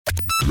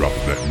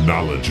Dropping that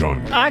knowledge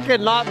on you. I could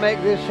not make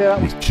this shit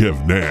up. With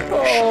Kev Nash.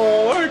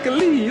 Oh,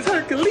 Hercules.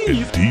 And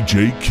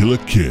DJ Killer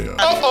Kev.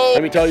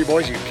 Let me tell you,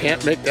 boys, you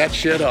can't make that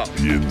shit up.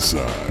 The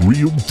Inside.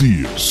 Real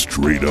deal,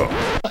 straight up.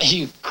 Are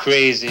you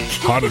crazy?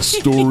 Hottest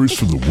stories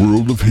from the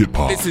world of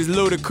hip-hop. This is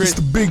Ludacris. It's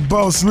the big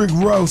boss, Rick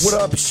Ross. What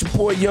up? It's your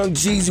boy, Young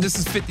Jeezy. This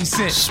is 50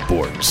 Cent.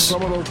 Sports.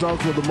 Some of those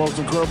dunks were the most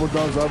incredible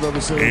dunks I've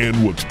ever seen.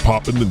 And what's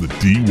popping in the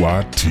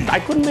DYT. I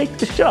couldn't make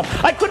this shit up.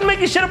 I couldn't make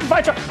this shit up if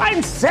I tried.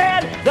 I'm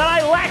sad that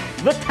I lack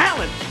the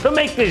talent to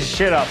make this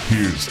shit up.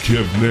 Here's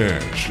Kev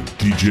Nash and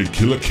DJ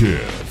Killer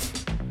Kev.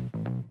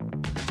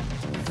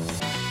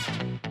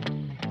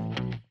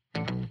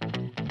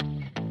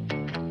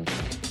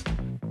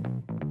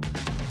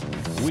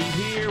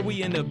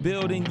 We in the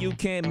building. You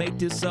Can't Make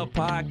This Up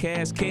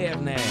podcast.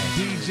 Kev Nash.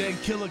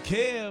 DJ Killer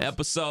Kev.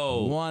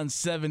 Episode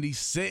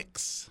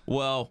 176.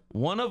 Well,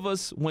 one of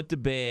us went to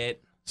bed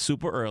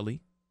super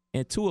early,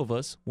 and two of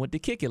us went to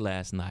kick it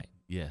last night.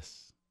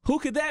 Yes. Who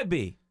could that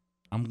be?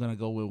 I'm going to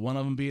go with one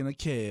of them being a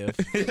Kev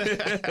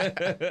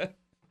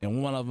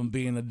and one of them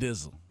being a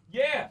Dizzle.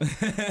 Yeah.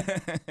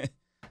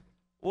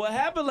 What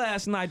happened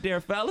last night there,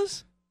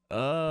 fellas?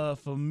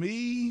 For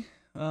me,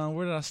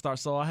 where did I start?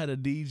 So I had a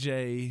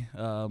DJ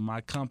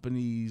my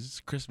company's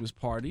Christmas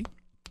party.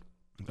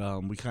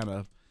 We kind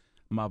of,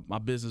 my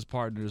business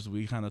partners,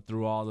 we kind of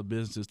threw all the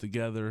businesses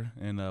together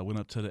and went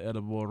up to the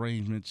Edible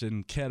Arrangements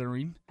in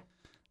Kettering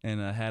and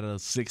had a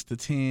 6 to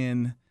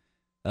 10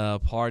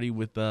 party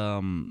with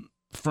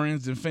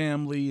friends and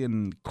family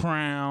and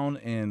Crown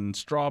and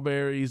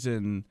strawberries,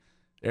 and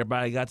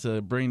everybody got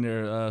to bring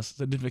their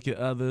significant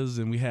others,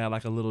 and we had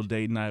like a little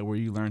date night where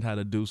you learned how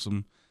to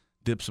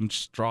dip some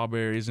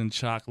strawberries in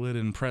chocolate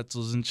and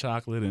pretzels in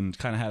chocolate, and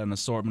kind of had an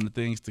assortment of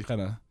things to kind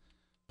of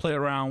play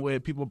around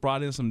with. People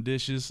brought in some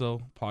dishes,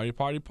 so party.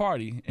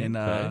 And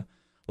a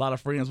lot of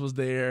friends was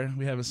there.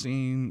 We haven't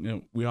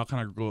seen, we all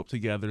kind of grew up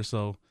together.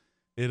 So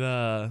it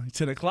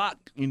 10 o'clock,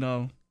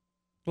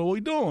 what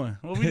we doing?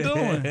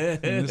 And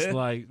it's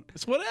like,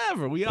 it's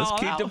whatever. Let's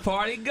keep the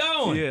party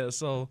going. Yeah,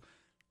 so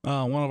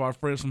one of our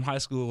friends from high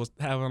school was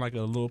having like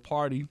a little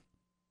party.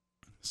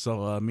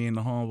 So me and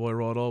the homeboy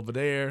rolled over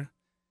there.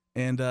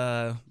 And,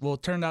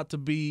 it turned out to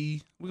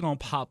be, we're going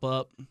to pop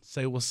up,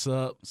 say what's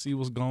up, see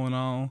what's going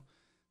on.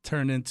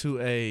 Turned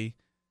into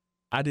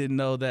I didn't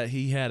know that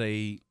he had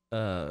a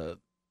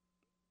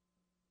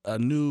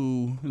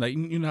new, like,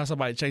 how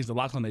somebody changed the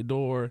lock on their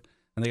door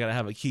and they got to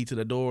have a key to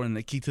the door and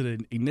the key to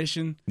the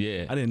ignition.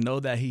 Yeah. I didn't know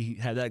that he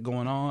had that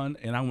going on.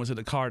 And I went to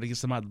the car to get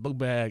some out of the book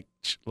bag,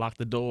 locked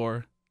the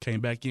door,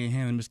 came back in,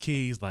 handed him his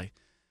keys, like,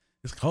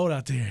 it's cold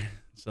out there.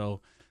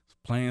 So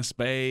playing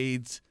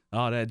spades,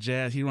 all that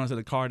jazz. He runs to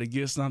the car to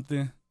get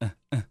something.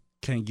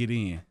 Can't get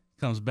in.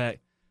 Comes back.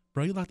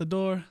 Bro, you locked the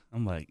door?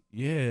 I'm like,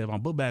 yeah, my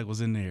book bag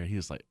was in there. He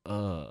was like,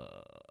 I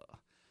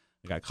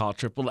got called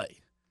AAA.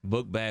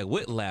 Book bag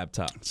with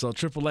laptop. So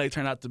AAA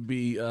turned out to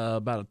be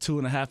about a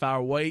 2.5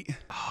 hour wait,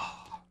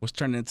 which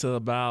turned into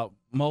about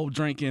more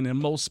drinking and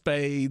more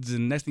spades.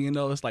 And next thing you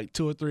know, it's like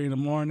 2 or 3 in the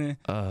morning.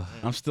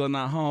 I'm still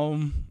not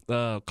home.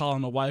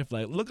 Calling the wife,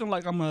 like, looking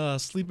like I'm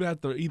sleeping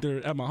either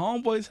at my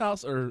homeboy's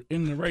house or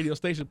in the radio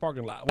station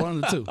parking lot. One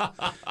of the two.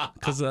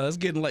 Because it's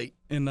getting late.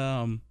 And,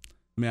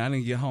 I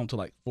didn't get home till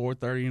like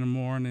 4:30 in the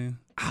morning.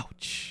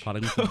 Ouch.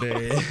 Probably went to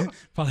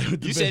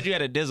bed. You said you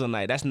had a Dizzle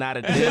night. That's not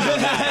a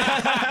Dizzle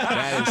night.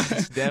 That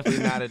is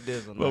definitely not a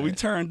Dizzle night. But we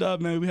turned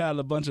up, man. We had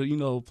a bunch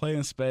of,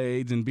 playing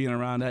spades and being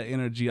around that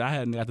energy. I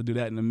hadn't got to do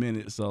that in a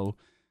minute. So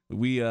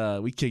we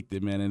kicked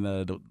it, man, and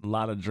a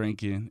lot of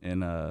drinking.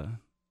 And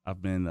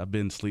I've been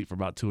asleep for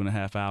about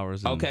 2.5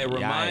 hours. Okay,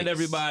 remind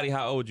everybody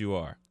how old you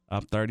are.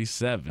 I'm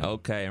 37.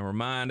 Okay, and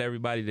remind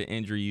everybody the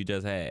injury you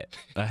just had.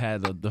 I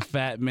had the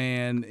Fat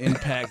Man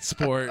Impact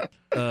Sport.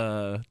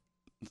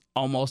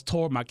 Almost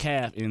tore my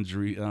calf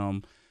injury.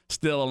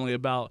 Still only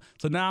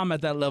so now I'm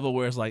at that level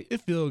where it's like,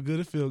 it feel good.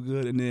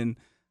 And then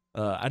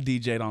I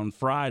DJ'd on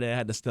Friday. I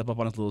had to step up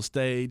on this little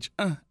stage.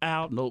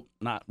 Out. Nope.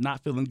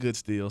 Not feeling good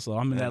still. So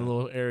I'm in that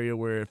little area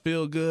where it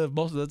feel good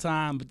most of the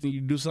time, but then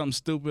you do something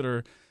stupid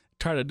or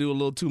try to do a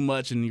little too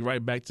much and you're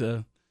right back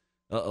to,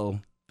 I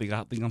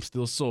think I'm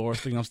still sore. I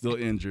think I'm still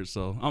injured.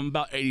 So I'm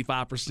about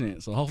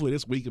 85%. So hopefully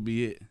this week will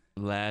be it.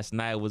 Last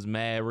night was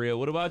mad real.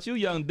 What about you,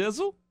 Young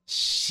Dizzle?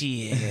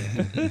 Shit.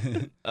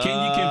 Can you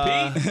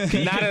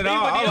compete? Not at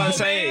all. I was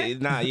say,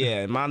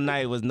 my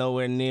night was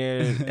nowhere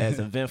near as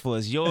eventful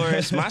as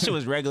yours. My shit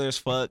was regular as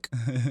fuck.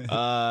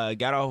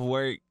 Got off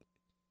work,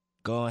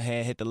 go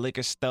ahead, hit the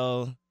liquor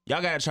store.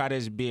 Y'all gotta try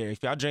this beer.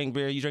 If y'all drink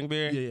beer, you drink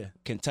beer? Yeah.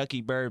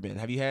 Kentucky bourbon.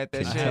 Have you had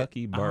that shit?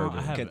 Kentucky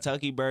bourbon.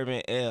 Kentucky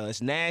bourbon ale.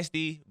 It's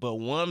nasty, but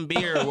one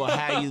beer will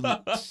have you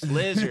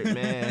slizzard,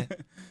 man.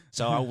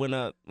 So I went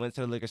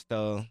to the liquor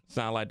store.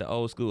 Sound like the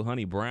old school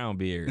Honey Brown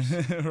beers.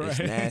 Right. It's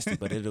nasty,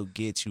 but it'll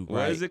get you right.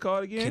 What is it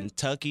called again?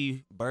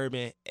 Kentucky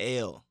bourbon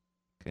ale.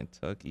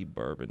 Kentucky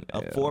bourbon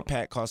ale. A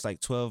 4-pack costs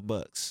like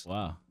 $12.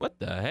 Wow. What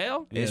the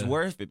hell? It's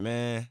worth it,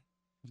 man.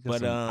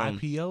 But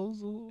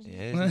IPOs?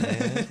 Yeah,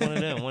 it's one of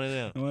them. One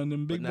of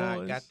them big boys.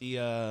 I got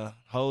the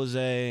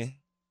Jose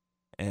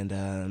And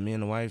me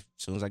and the wife,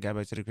 as soon as I got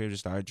back to the crib,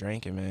 just started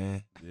drinking,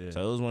 man. Yeah.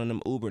 So it was one of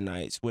them Uber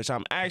nights, which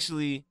I'm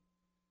actually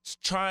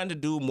trying to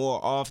do more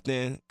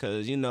often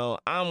because, you know,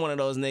 I'm one of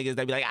those niggas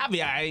that be like, I'll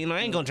be all right, you know, I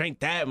ain't going to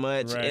drink that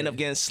much. Right. End up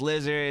getting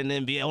slizzer and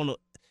then be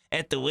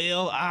at the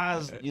wheel,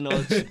 eyes, you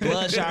know,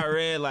 bloodshot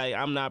red. Like,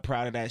 I'm not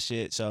proud of that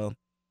shit. So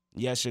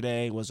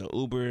yesterday was an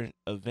Uber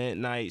event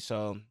night.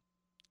 So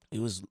we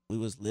was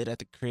lit at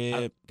the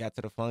crib, got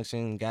to the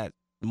function, got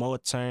more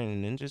turn,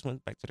 and then just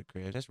went back to the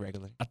crib. That's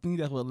regular. I think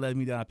that's what led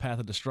me down a path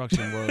of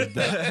destruction was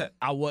that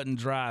I wasn't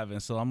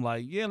driving. So I'm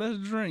like, yeah, let's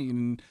drink.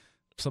 And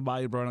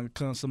somebody brought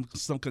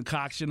some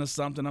concoction or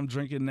something. I'm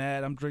drinking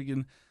that. I'm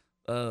drinking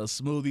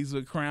smoothies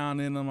with Crown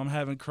in them. I'm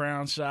having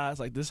Crown shots.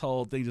 Like this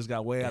whole thing just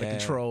got way out of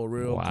control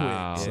real quick.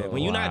 Wow. So, Yeah,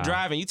 when you're not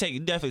driving, you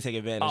definitely take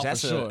advantage. Oh,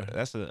 that's for sure.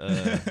 That's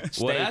a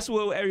Well, that's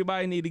what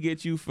everybody need to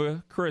get you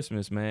for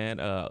Christmas, man.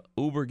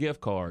 Uber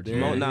gift cards.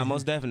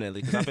 most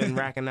definitely, because I've been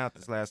racking out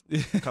this last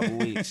couple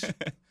weeks.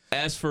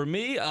 As for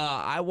me,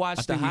 I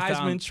watched the think we Heisman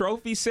found-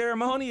 Trophy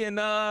ceremony and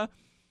I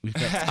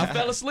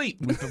fell asleep.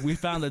 we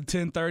found a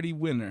 10:30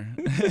 winner.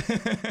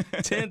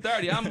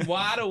 10:30. I'm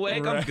wide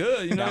awake. I'm Right.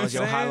 good. You know That what was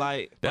your I'm saying?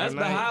 highlight. That's the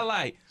night?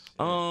 highlight.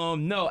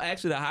 No,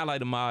 actually, the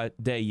highlight of my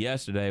day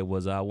yesterday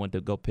was I went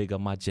to go pick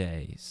up my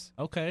J's.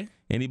 Okay.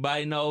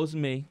 Anybody knows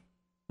me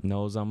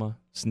knows I'm a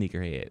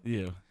sneakerhead.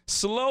 Yeah.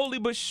 Slowly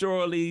but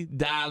surely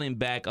dialing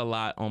back a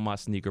lot on my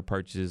sneaker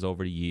purchases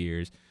over the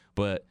years,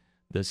 but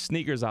the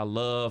sneakers I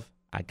love,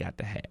 I got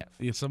to have.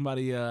 Yeah,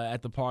 somebody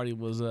at the party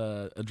was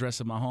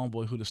addressing my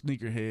homeboy who the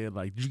sneakerhead.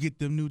 Like, did you get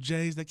them new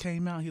J's that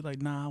came out? He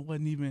like, nah, I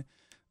wasn't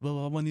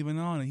even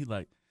on it. He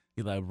like,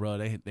 bro,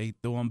 they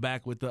threw him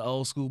back with the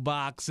old school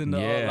box and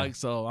Yeah. like.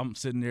 So I'm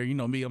sitting there, you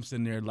know me, I'm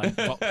sitting there like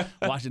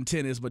watching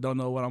tennis, but don't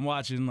know what I'm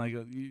watching. Like,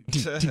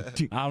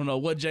 I don't know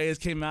what J's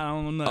came out.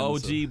 I don't know.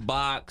 OG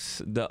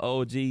box, the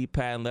OG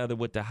patent leather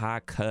with the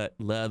high cut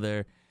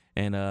leather,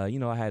 and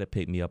I had to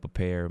pick me up a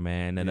pair,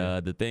 man. And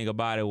the thing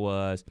about it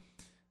was,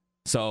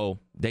 so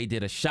they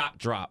did a shot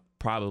drop.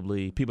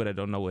 Probably people that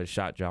don't know what a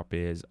shot drop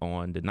is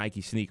on the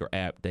Nike sneaker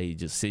app, they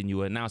just send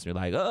you an announcement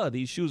like,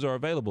 these shoes are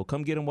available.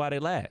 Come get them while they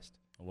last.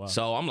 Wow.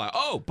 So I'm like,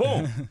 oh,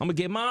 boom. I'm going to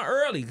get mine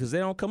early because they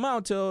don't come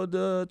out till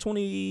the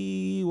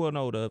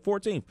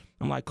 14th.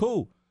 I'm like,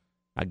 cool.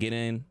 I get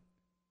in,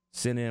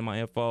 send in my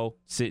info,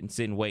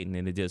 sitting, waiting,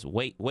 and it just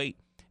wait,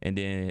 and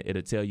then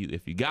it'll tell you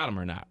if you got them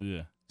or not.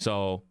 Yeah.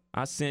 So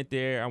I sent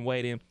there, I'm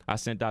waiting. I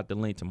sent out the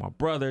link to my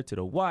brother, to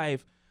the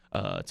wife,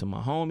 to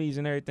my homies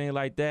and everything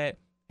like that.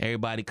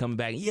 Everybody coming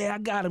back, yeah, I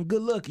got him,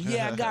 good looking.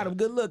 Yeah, I got him,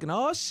 good looking.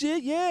 Oh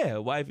shit, yeah.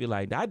 Wifey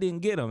like, I didn't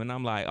get him, and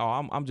I'm like,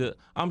 oh,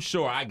 I'm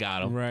sure I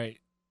got him. Right.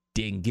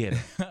 Didn't get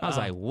him. I was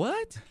like,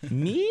 what?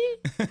 Me?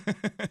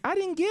 I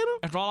didn't get him.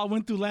 After all I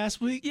went through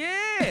last week.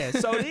 Yeah.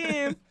 So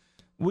then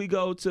we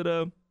go to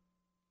the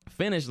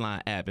Finish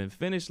Line app, and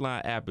Finish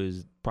Line app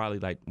is probably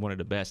like one of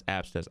the best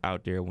apps that's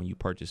out there when you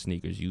purchase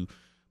sneakers. You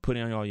put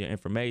in all your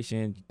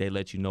information. They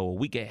let you know a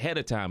week ahead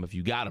of time if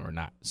you got them or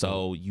not.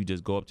 So you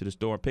just go up to the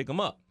store and pick them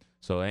up.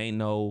 So ain't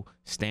no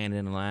standing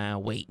in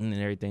line, waiting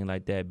and everything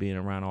like that, being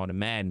around all the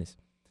madness.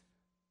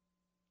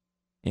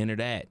 Enter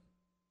that.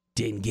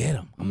 Didn't get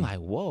them. I'm like,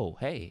 whoa,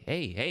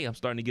 hey, I'm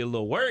starting to get a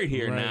little worried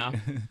here Right. now.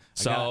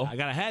 So I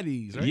gotta have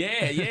these, right?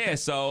 yeah.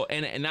 So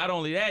and not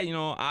only that,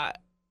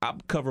 I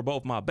cover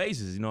both my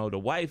bases. The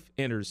wife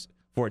enters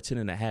for a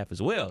 10.5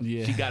 as well.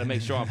 Yeah. She got to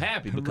make sure I'm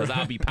happy because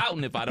I'll be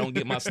pouting if I don't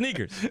get my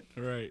sneakers.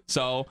 Right.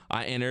 So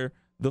I enter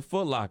the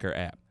Foot Locker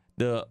app,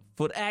 the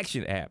Foot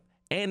Action app,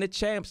 and the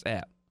Champs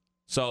app.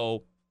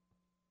 So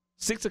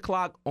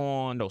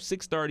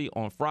 6:30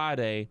 on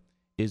Friday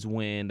is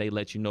when they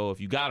let you know if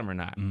you got them or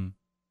not. Mm-hmm.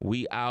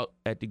 We out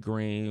at the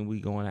Green, we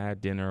going to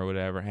have dinner or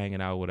whatever,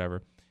 hanging out or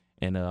whatever.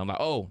 And I'm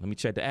like, oh, let me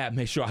check the app,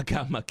 make sure I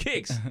got my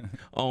kicks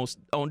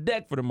on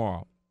deck for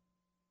tomorrow.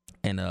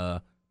 And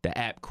the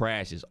app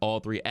crashes. All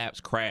 3 apps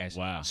crash.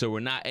 Wow. So we're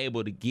not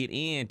able to get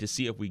in to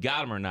see if we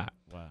got them or not.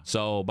 Wow.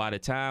 So by the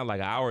time like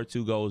an hour or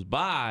two goes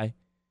by,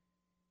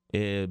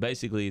 it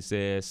basically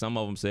says, some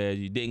of them said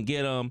you didn't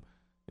get them.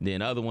 And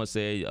then other ones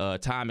say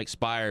time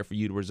expired for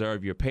you to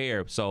reserve your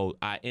pair. So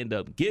I end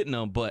up getting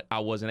them, but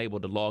I wasn't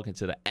able to log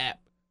into the app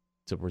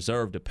to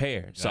reserve the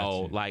pair. Gotcha.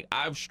 So like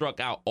I've struck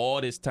out all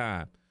this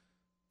time.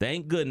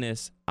 Thank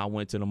goodness I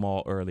went to the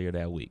mall earlier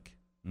that week.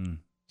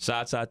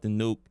 Shots out to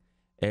Nuke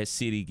at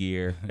City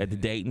Gear at the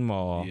Dayton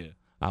Mall. Yeah.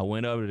 I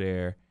went over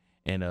there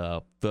and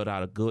filled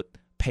out a good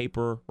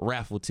paper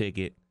raffle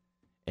ticket.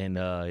 And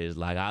it's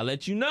like, I'll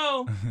let you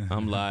know.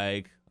 I'm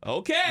like,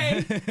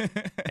 okay.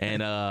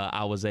 And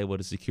I was able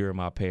to secure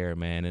my pair,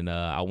 man. And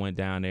I went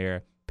down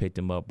there, picked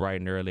them up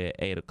bright and early at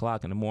 8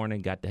 o'clock in the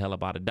morning, got the hell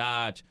up out of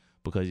Dodge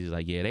because he's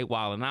like, yeah, they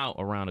wilding out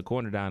around the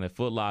corner down at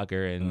Foot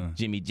Locker and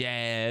Jimmy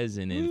Jazz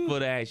and then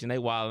Foot Action. They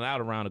wilding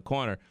out around the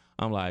corner.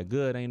 I'm like,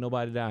 good, ain't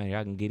nobody down here.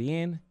 I can get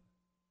in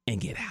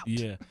and get out.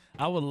 Yeah,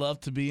 I would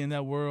love to be in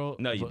that world.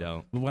 No, you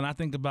don't. But when I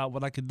think about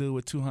what I could do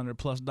with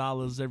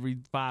 $200+ every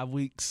 5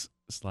 weeks,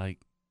 it's like,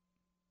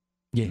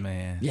 Yeah.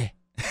 man. Yeah.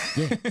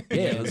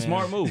 Yeah,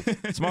 smart move.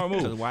 Smart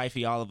Cause move.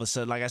 wifey, all of a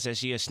sudden, like I said,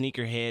 she a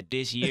sneakerhead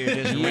this year,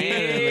 just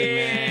randomly,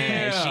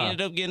 man. She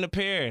ended up getting a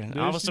pair.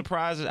 I was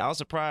surprised.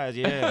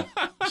 Yeah.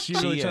 She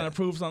really She, trying to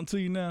prove something to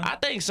you now? I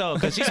think so,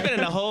 cause she's spending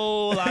a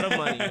whole lot of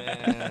money,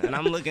 man. And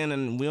I'm looking,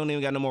 and we don't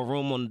even got no more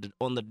room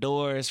on the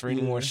doors for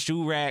any more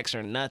shoe racks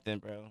or nothing,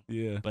 bro.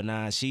 Yeah. But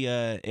nah, she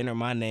entered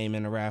my name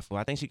in the raffle.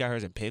 I think she got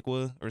hers in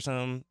Pickwood or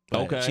something.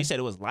 But Okay. She said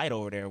it was light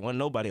over there. Wasn't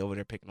nobody over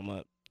there picking them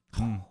up.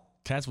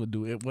 Cats would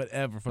do it,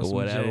 whatever for some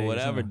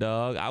Whatever, J's,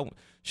 dog.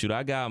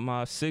 I got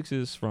my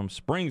 6s from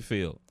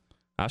Springfield.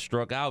 I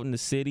struck out in the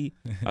city.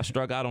 I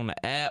struck out on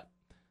the app.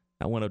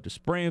 I went up to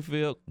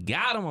Springfield,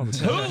 got him on the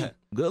hoop.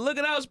 Good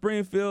looking out,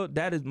 Springfield.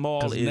 That mall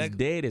 'Cause is next-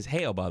 dead as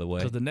hell, by the way.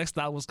 Because the next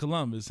stop was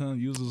Columbus, huh?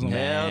 Users on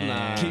Hell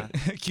nah.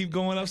 keep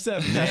going up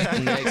 7.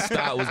 Next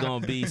stop was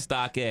gonna be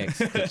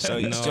StockX. So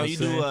you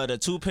do the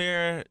 2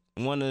 pair,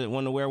 one to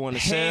wear, one to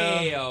sell.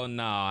 Hell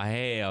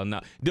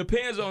no.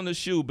 Depends on the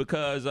shoe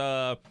because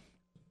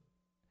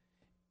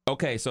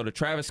okay, so the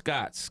Travis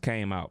Scotts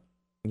came out.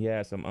 He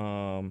had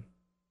some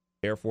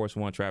Air Force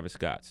One Travis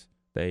Scotts.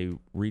 They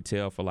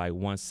retail for like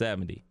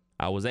 $170.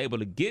 I was able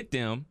to get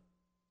them,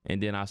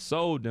 and then I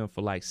sold them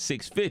for like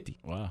 $650.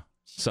 Wow.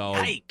 So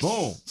Yikes.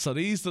 boom. So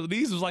these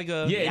was like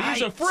a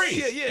These are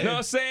free. Yeah. You know what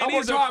I'm saying? I These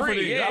worked are hard for free.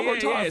 these. Yeah, I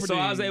worked hard for So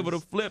I was these. able to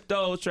flip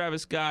those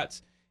Travis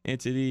Scotts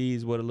into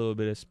these with a little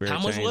bit of spirit. How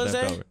much change was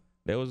left they? over.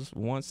 That was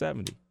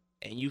 $170.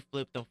 And you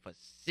flipped them for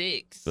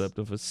 6. Flipped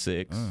them for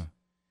 $6,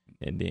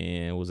 and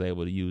then was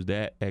able to use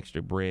that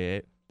extra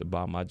bread to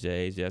buy my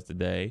J's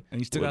yesterday.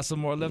 And you still got some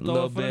more left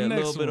Little over for the bit, next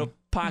little bit one.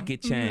 of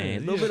pocket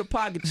change, little bit of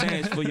pocket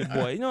change for your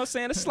boy. You know what I'm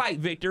saying? A slight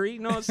victory. You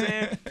know what I'm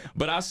saying?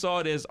 But I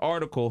saw this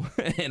article,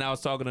 and I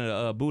was talking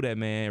to Boo that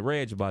man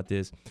Reg about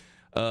this.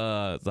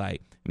 It's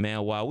like,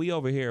 man, while we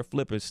over here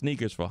flipping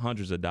sneakers for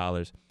hundreds of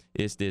dollars,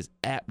 it's this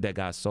app that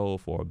got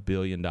sold for $1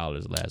 billion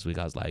last week.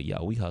 I was like,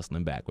 yo, we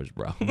hustling backwards,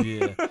 bro.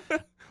 Yeah.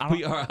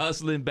 We are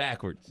hustling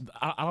backwards.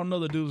 I don't know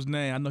the dude's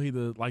name. I know he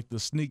the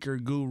sneaker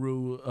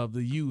guru of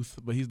the youth,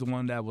 but he's the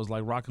one that was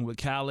like rocking with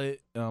Khaled,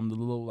 the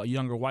little like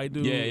younger white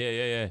dude.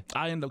 Yeah.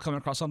 I ended up coming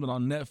across something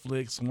on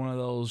Netflix, one of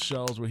those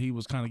shows where he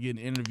was kind of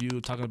getting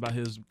interviewed, talking about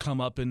his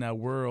come up in that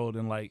world,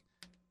 and like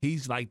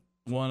he's like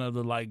one of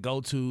the like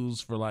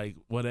go-tos for like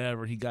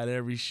whatever. He got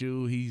every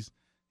shoe. He's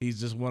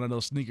just one of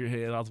those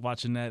sneakerheads. I was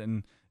watching that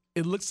and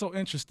it looks so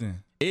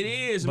interesting. It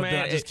is, But man.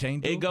 then I just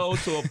can't do it it.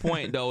 goes to a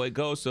point though. It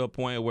goes to a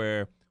point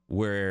where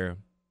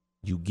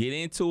you get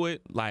into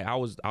it. Like I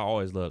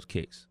always loved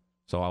kicks,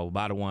 so I would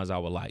buy the ones I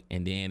would like,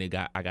 and then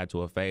I got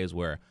to a phase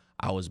where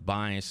I was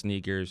buying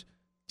sneakers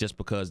just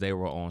because they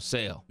were on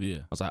sale. Yeah.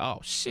 I was like, oh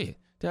shit,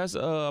 that's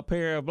a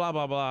pair of blah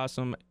blah blah,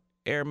 some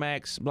Air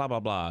Max blah blah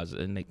blahs,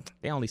 and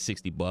they only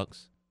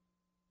 $60,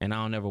 and I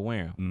don't ever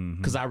wear them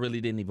because I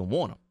really didn't even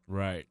want them.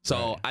 Right.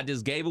 So right. I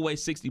just gave away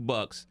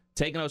 $60,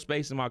 taking up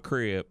space in my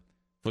crib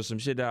for some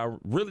shit that I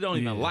really don't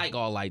even like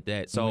all like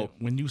that. So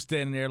when you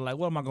standing there like,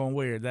 what am I gonna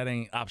wear? That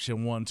ain't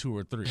option 1, 2,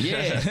 or 3.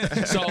 yeah.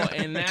 So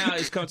and now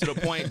it's come to the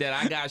point that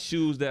I got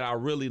shoes that I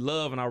really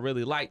love and I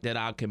really like that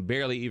I can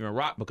barely even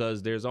rock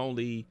because there's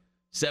only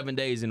 7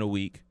 days in a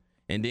week.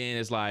 And then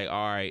it's like,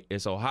 all right,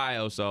 it's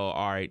Ohio, so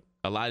all right,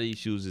 a lot of these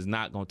shoes is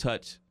not gonna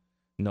touch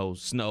no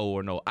snow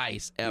or no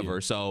ice ever. Yeah.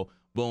 So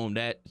boom,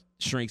 that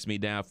shrinks me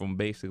down from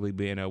basically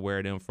being able to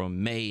wear them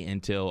from May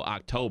until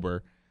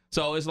October.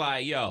 So it's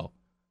like, yo,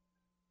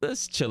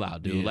 let's chill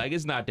out, dude. Yeah. Like,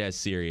 it's not that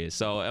serious.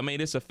 So, I mean,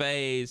 it's a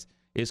phase.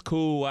 It's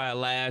cool while it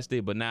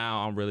lasted, but now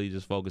I'm really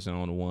just focusing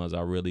on the ones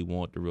I really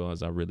want, the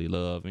ones I really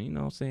love. And you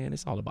know what I'm saying?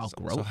 It's all about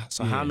growth.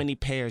 So how many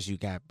pairs you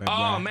got, bro?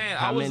 Oh, man.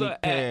 How I was many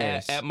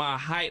pairs? at my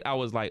height, I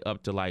was like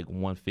up to like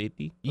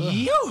 150.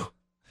 You.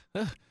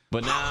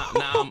 But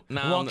now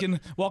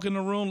walking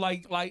the room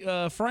like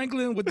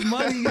Franklin with the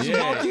money. You just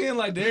walk in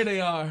like there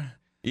they are.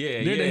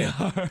 Yeah, There they yeah.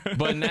 are.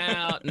 But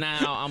now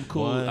I'm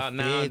cool. Now I'm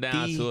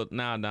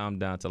 150.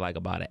 down to like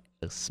about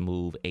a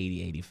smooth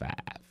 80, 85.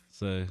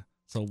 So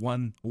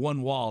one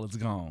wall is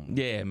gone.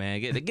 Yeah,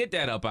 man, get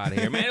that up out of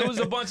here, man. It was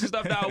a bunch of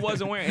stuff that I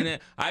wasn't wearing, and then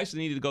I actually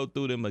needed to go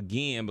through them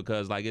again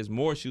because like it's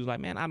more shoes. Like,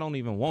 man, I don't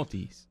even want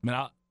these.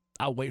 Man,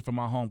 I wait for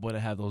my homeboy to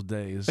have those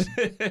days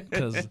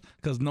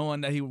because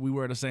knowing that we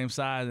wear the same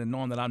size and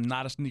knowing that I'm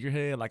not a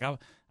sneakerhead, like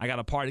I got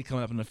a party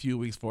coming up in a few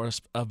weeks for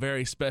a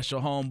very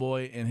special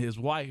homeboy and his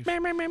wife,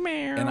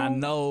 and I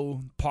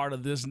know part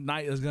of this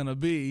night is gonna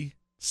be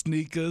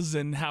sneakers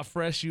and how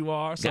fresh you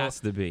are. So,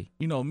 Gots to be.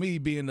 you know, me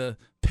being the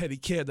petty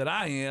kid that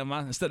I am,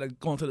 instead of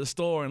going to the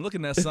store and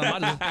looking at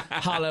something, I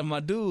just holler at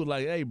my dude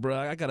like, hey, bro,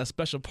 I got a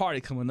special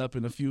party coming up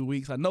in a few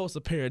weeks. I know it's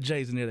a pair of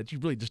J's in there that you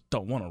really just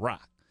don't want to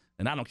rock.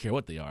 And I don't care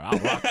what they are. I'll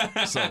rock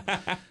them. So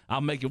I'll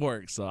make it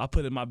work. So I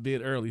put in my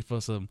bid early for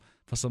some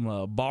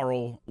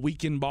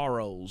weekend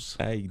borrows.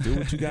 Hey, do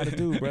what you got to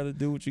do, brother.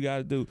 Do what you got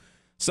to do.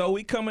 So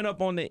we coming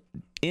up on the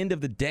end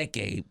of the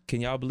decade. Can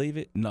y'all believe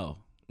it? No.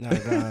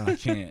 I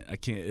can't.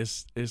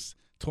 It's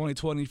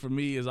 2020 for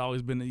me has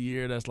always been the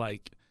year that's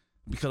like,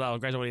 because I was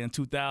graduating in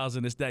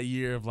 2000, it's that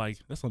year of like,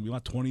 that's going to be my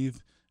 20th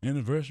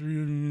anniversary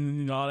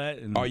and all that.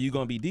 And Are you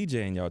gonna be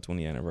DJing y'all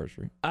 20th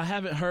anniversary? I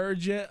haven't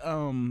heard yet.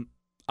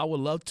 I would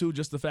love to,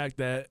 just the fact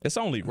that It's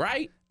only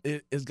right.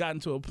 it's gotten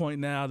to a point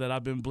now that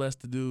I've been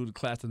blessed to do the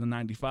class of the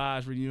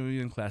 95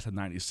 reunion, class of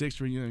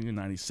 96 reunion,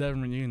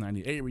 97 reunion,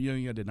 98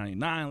 reunion. I did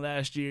 99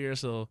 last year.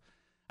 So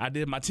I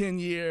did my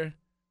 10-year.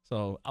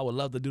 So I would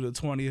love to do the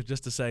 20th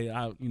just to say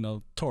I,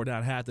 tore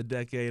down half the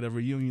decade of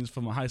reunions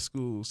from my high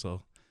school.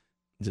 So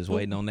Just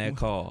waiting on that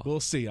call. we'll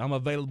see. I'm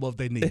available if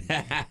they need me.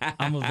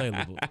 I'm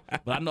available.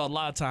 But I know a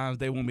lot of times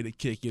they want me to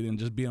kick it and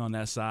just be on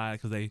that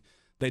side because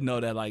they know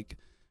that, like,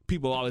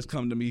 people always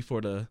come to me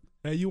for the,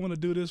 hey, you want to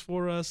do this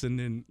for us? And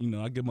then,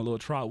 I give them a little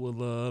trot with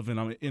love, and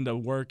I end up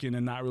working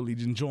and not really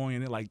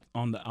enjoying it, like,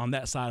 on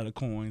that side of the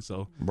coin.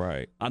 So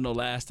Right. I know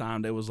last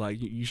time they was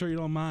like, you sure you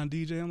don't mind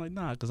DJ? I'm like,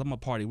 nah, because I'm a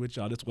party with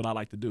y'all. That's what I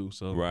like to do.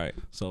 So Right.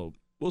 So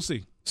we'll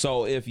see.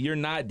 So if you're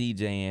not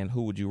DJing,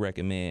 who would you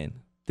recommend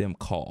them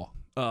call?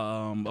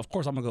 Of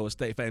course, I'm going to go with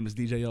State Famous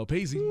DJ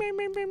LPZ.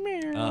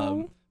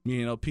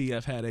 Me and LP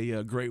have had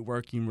a great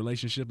working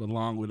relationship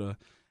along with a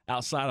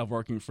outside of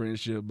working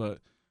friendship, but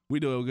we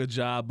do a good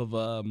job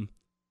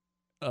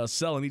of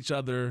selling each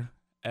other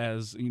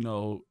as,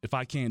 if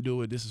I can't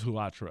do it, this is who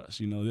I trust.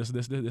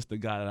 This the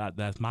guy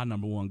that's my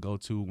number one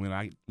go-to when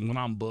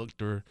I'm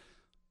booked or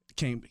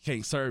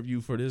can't serve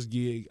you for this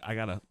gig. I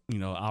gotta,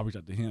 I'll reach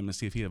out to him and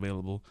see if he's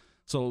available.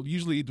 So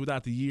usually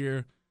throughout the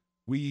year,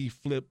 we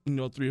flip,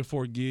 3 or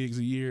 4 gigs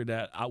a year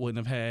that I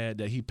wouldn't have had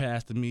that he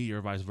passed to me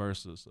or vice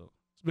versa. So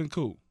it's been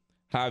cool.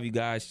 How have you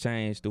guys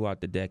changed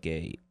throughout the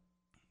decade?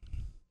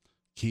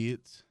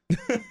 Kids,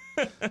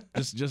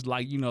 just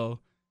like,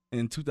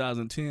 in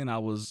 2010, I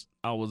was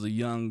a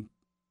young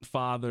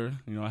father.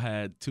 I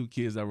had 2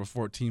 kids that were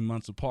 14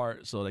 months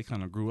apart, so they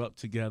kind of grew up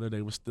together.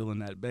 They were still in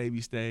that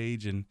baby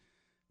stage, and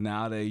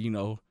now they,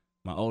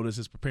 my oldest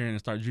is preparing to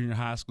start junior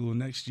high school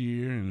next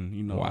year,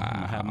 and Wow.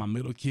 I have my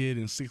middle kid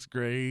in 6th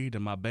grade,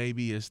 and my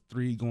baby is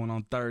 3 going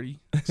on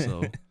 30.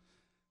 So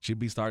she'll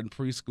be starting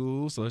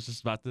preschool. So it's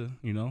just about to,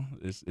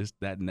 it's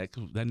that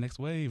next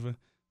wave.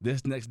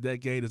 This next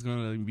decade is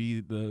going to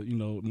be the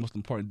most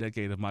important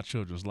decade of my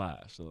children's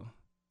lives. So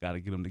got to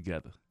get them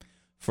together.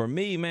 For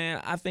me,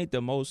 man, I think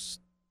the most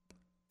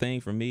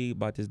thing for me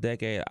about this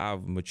decade,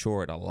 I've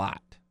matured a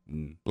lot.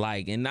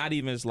 Like, and not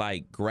even it's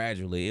like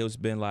gradually. It's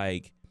been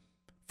like,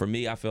 for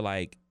me, I feel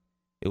like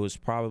it was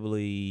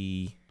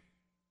probably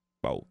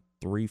about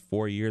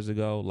 3-4 years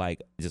ago.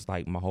 Like, just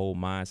like my whole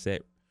mindset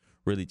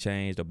really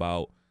changed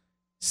about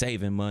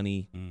saving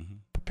money,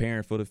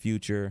 preparing for the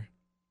future,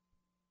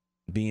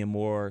 being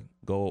more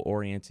goal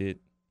oriented,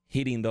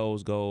 hitting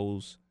those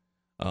goals,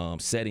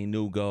 setting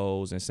new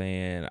goals and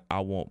saying I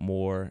want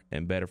more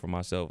and better for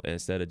myself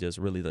instead of just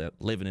really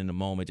living in the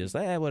moment, just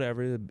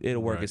whatever,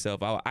 it'll work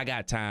itself out. I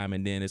got time.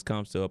 And then it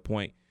comes to a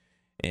point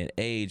in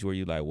age where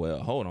you're like, well,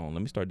 hold on,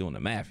 let me start doing the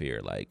math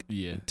here. Like,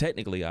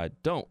 technically I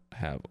don't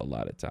have a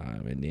lot of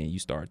time. And then you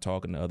start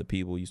talking to other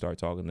people. You start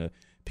talking to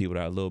people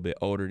that are a little bit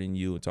older than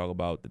you and talk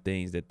about the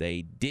things that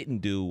they didn't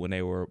do when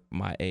they were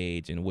my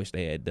age and wish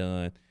they had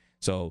done.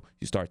 So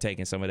you start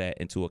taking some of that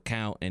into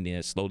account, and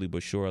then slowly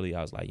but surely,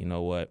 I was like, you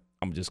know what?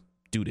 I'm gonna just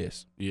do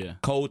this. Yeah.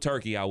 Cold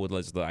turkey, I would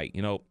just like,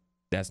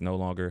 that's no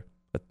longer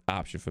an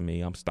option for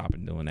me. I'm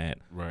stopping doing that.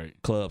 Right.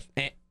 Clubs,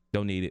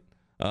 don't need it.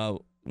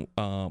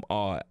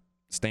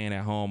 Staying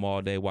at home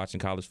all day watching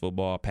college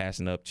football,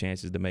 passing up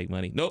chances to make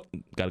money. Nope,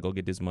 got to go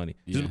get this money.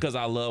 Just because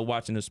I love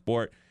watching the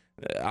sport,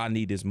 I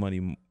need this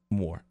money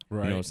more.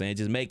 Right. You know what I'm saying?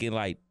 Just making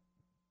like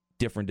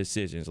different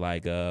decisions,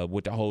 like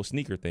with the whole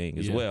sneaker thing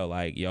as well.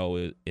 Like,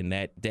 in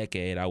that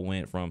decade, I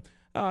went from,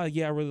 I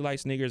really like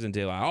sneakers,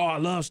 until like, I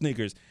love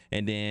sneakers.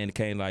 And then it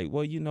came like,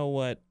 well, you know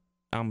what?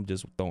 I'm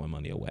just throwing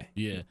money away.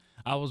 Yeah.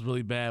 I was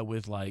really bad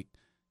with like,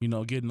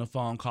 getting a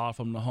phone call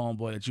from the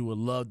homeboy that you would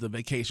love to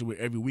vacation with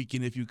every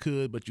weekend if you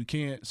could, but you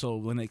can't. So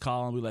when they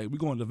call and be like, we're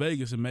going to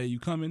Vegas in May, you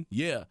coming?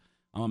 Yeah.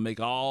 I'm going to make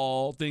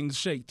all things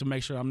shake to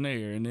make sure I'm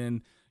there. And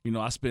then,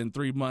 I spend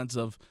 3 months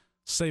of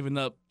saving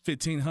up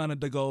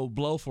 $1,500 to go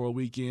blow for a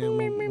weekend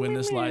when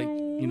it's like,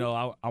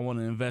 I want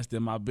to invest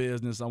in my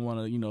business. I want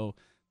to,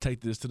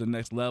 take this to the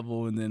next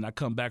level. And then I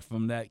come back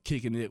from that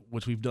kicking it,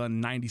 which we've done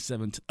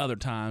 97 other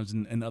times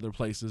in other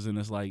places. And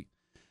it's like,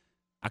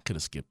 I could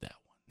have skipped that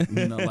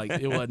one. Like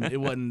it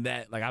wasn't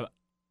that, like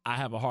I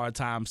have a hard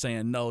time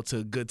saying no to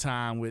a good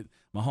time with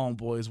my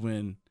homeboys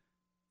when,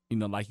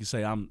 like you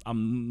say, I'm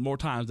more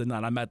times than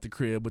not, I'm at the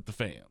crib with the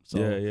fam. So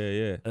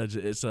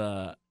it's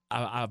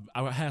I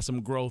had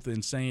some growth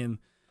in saying,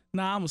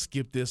 nah, I'm gonna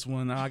skip this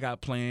one. I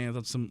got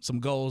plans, some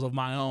goals of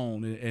my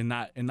own, and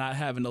not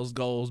having those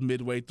goals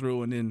midway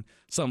through, and then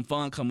some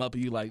fun come up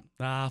and you like,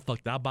 fuck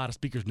that, I'll buy the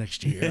speakers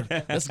next year.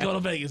 Let's go to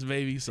Vegas,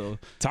 baby. So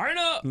turn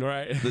up,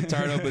 right? The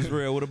turn up is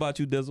real. What about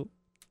you, Dizzle?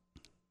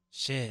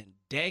 Shit,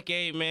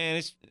 decade, man.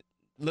 It's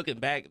looking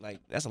back,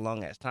 like that's a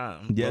long ass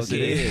time. Yes, it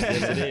is.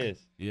 Yes, it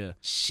is. Yeah.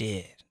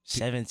 Shit.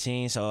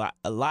 17, so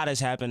a lot has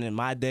happened in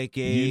my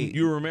decade.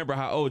 You remember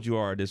how old you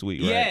are this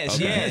week, right?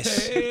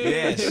 Yes,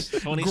 yes.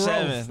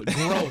 27.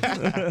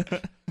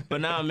 Growth.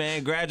 But nah,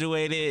 man,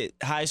 graduated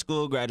high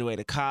school,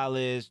 graduated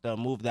college,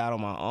 moved out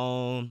on my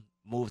own,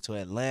 moved to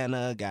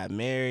Atlanta, got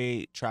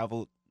married,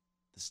 traveled,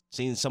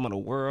 seen some of the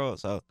world.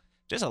 So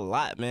just a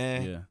lot,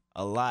 man. Yeah.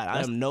 A lot.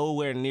 I am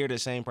nowhere near the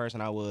same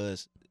person I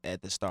was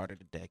at the start of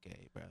the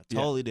decade, bro.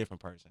 Totally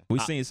different person. We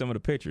seen some of the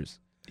pictures.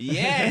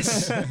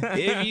 Yes.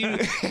 If you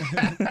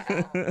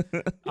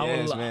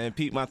yes, man,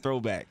 peep my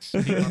throwbacks.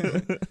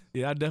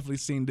 Yeah, I definitely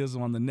seen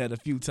Dizzle on the net a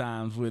few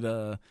times with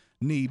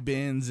knee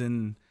bends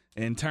and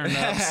turn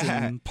ups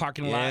and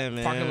parking lot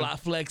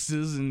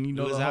flexes, and He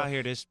was out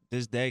here this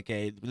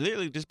decade,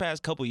 literally this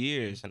past couple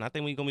years, and I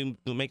think we're gonna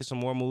be making some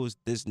more moves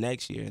this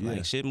next year.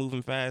 Like shit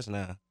moving fast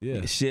now.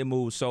 Yeah, shit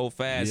moves so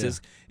fast. Yeah.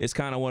 It's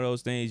kind of one of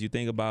those things you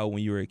think about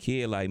when you were a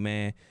kid. Like,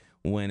 man,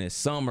 when it's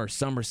summer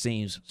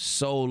seems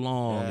so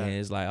long, and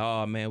it's like,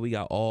 oh man, we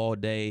got all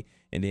day,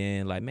 and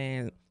then like,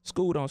 man,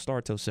 school don't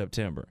start till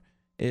September.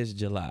 It's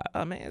July.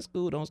 Oh man,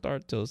 school don't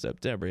start till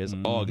September. It's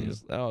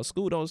August. Oh,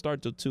 school don't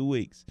start till 2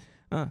 weeks.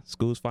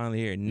 School's finally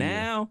here.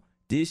 Now,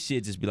 this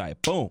shit just be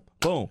like, boom,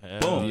 boom,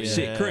 boom. yeah.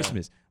 Shit,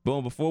 Christmas.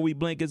 Boom, before we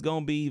blink, it's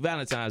going to be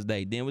Valentine's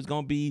Day. Then it's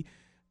going to be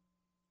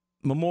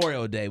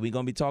Memorial Day. We're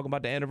going to be talking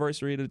about the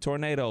anniversary of the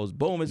tornadoes.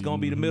 Boom, it's going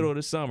to be the middle of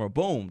the summer.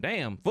 Boom,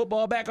 damn,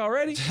 football back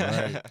already?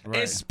 right.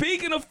 And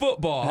speaking of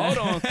football, hold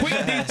on,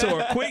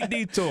 quick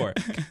detour.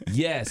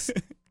 Yes,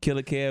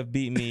 Killer Kev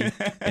beat me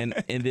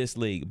in this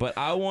league. But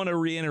I want to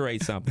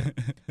reiterate something.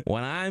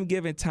 When I'm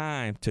given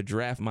time to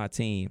draft my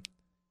team,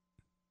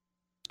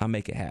 I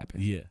make it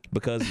happen. Yeah.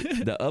 Because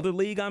the other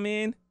league I'm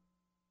in,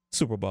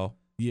 Super Bowl.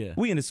 Yeah.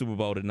 We in the Super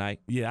Bowl tonight.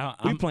 Yeah.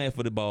 We playing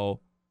for the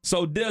bowl.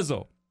 So,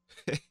 Dizzle,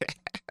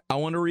 I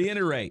want to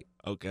reiterate.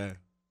 Okay.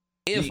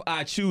 If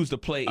I choose to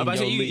play in your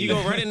league. You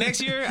gonna run it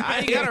next year? I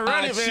ain't gotta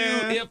run it,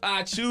 man. If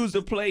I choose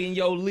to play in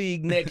your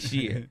league next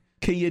year,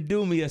 can you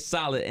do me a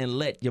solid and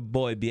let your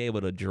boy be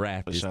able to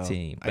draft this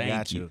team?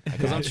 Thank you.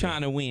 Because I'm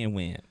trying to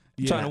win.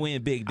 I'm trying to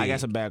win big. I got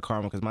some bad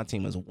karma because my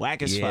team is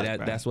whack as fuck.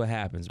 Bro. That's what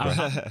happens, bro.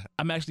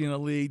 I'm actually in a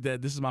league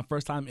that this is my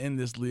first time in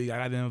this league. I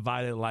got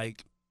invited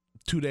like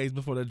 2 days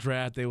before the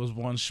draft. They was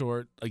one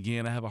short.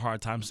 Again, I have a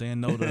hard time saying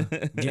no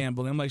to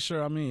gambling. I'm like,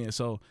 sure, I'm in.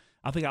 So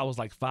I think I was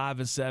like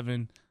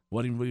 5-7,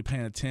 wasn't even really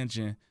paying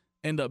attention.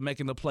 End up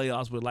making the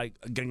playoffs with like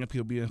a gang of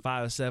people being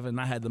 5-7. And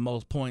I had the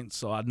most points,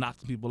 so I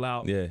knocked people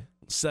out. Yeah.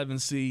 7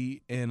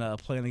 seed and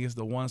playing against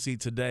the 1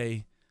 seed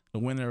today. The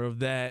winner of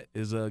that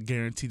is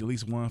guaranteed at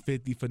least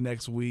 150 for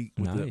next week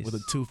with a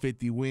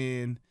 250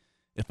 win.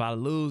 If I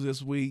lose this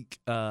week,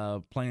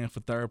 playing for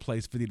third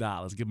place,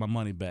 $50, get my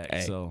money back. I'm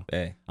still in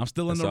the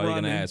running. That's all you're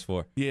gonna ask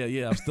for.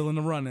 Yeah, I'm still in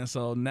the running.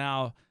 So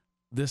now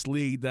this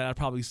league that I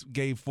probably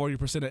gave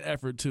 40% of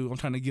effort to, I'm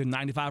trying to give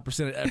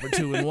 95% of effort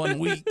to in 1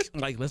 week.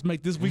 Like, let's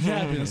make this week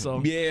happen.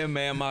 So yeah,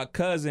 man, my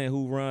cousin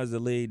who runs the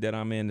league that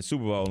I'm in the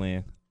Super Bowl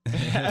in,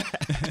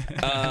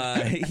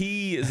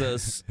 he is a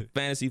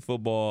fantasy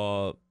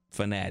football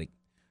fanatic.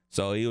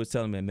 So he was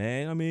telling me,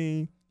 man, I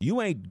mean,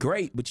 you ain't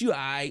great, but you all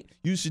right.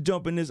 You should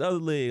jump in this other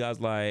league. I was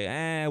like,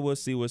 we'll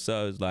see what's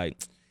up. It's like,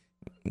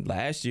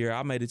 last year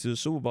I made it to the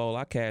Super Bowl.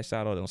 I cashed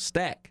out on a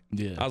stack.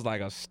 Yeah. I was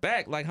like, a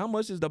stack? Like, how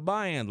much is the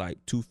buy-in? Like,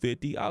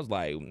 $250. I was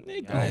like,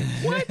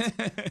 nigga,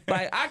 what?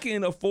 Like, I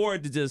can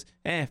afford to just,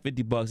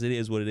 $50. It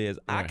is what it is.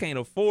 Right. I can't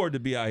afford to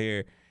be out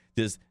here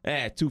just,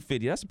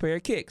 $250. That's a pair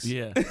of kicks.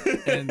 Yeah.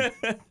 And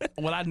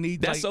what I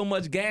need, that's so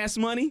much gas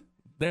money.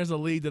 There's a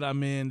league that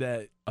I'm in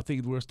that I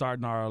think we're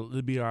starting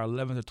it'll be our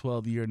 11th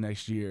or 12th year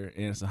next year,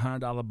 and it's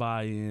 $100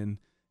 buy-in.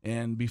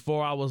 And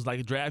before I was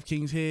like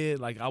DraftKings head,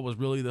 like I was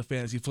really the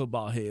fantasy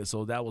football head,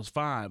 so that was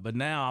fine. But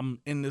now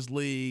I'm in this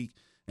league,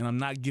 and I'm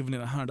not giving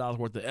it $100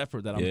 worth of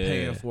effort that I'm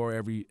paying for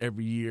every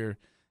year.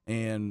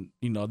 And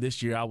you know,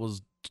 this year I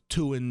was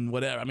 2 and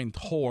whatever. I mean,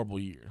 horrible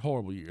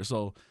year.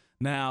 So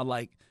now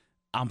like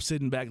I'm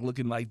sitting back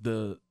looking like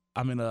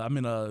I'm in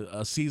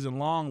a season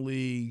long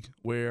league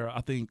where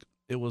I think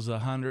it was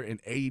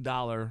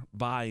 $180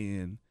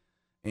 buy-in,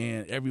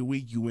 and every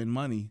week you win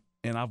money.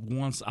 And I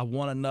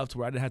won enough to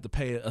where I didn't have to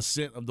pay a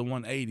cent of the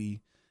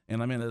 180,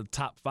 and I'm in the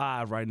top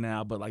 5 right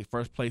now. But like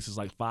first place is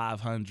like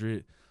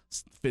 500,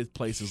 fifth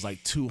place is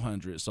like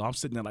 200. So I'm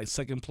sitting at like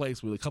second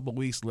place with a couple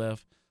weeks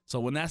left. So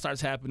when that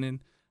starts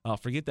happening,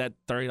 forget that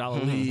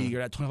 $30 league or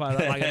that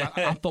 $25. Like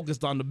I'm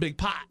focused on the big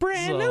pot.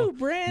 Brand new.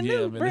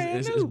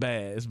 It's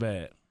bad. It's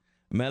bad.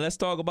 Man, let's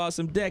talk about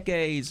some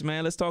decades,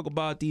 man. Let's talk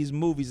about these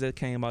movies that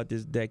came out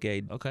this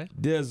decade. Okay.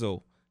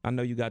 Dizzle, I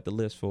know you got the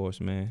list for us,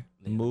 man.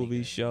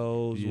 Movies,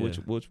 shows, which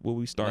will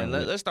we start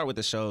with? Let's start with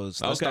the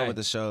shows. Let's start with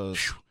the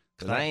shows.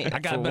 I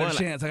got a better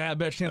chance. I got a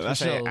better chance for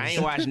shows. I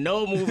ain't watched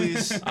no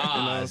movies. So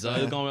it's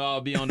going to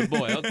all be on the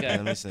boy. Okay.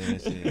 Let me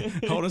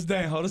see. Hold us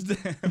down.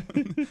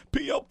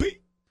 P.O.P.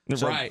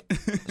 Right.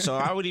 So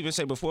I would even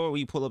say before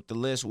we pull up the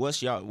list,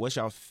 what's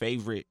y'all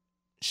favorite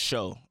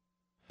show?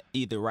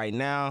 Either right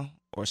now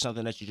or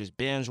something that you just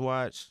binge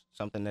watch,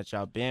 something that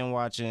y'all been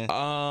watching,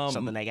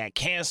 something that got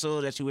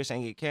canceled that you wish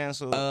ain't get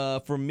canceled.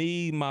 For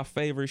me, my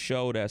favorite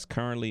show that's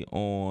currently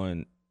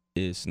on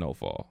is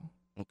Snowfall.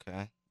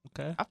 Okay.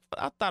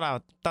 I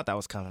thought that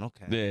was coming.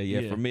 Okay.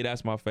 Yeah. For me,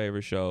 that's my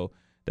favorite show.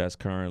 that's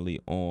currently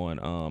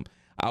on.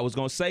 I was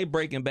gonna say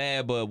Breaking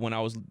Bad, but when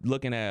I was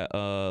looking at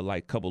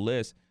like a couple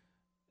lists,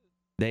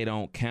 they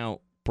don't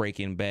count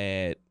Breaking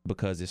Bad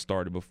because it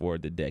started before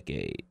the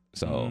decade.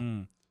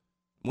 So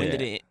When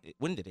did it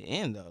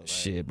end though? Like,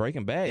 shit,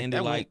 Breaking Bad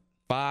ended like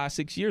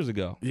 5-6 years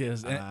ago.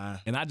 Yes,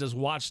 and I just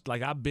watched,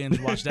 like, I binge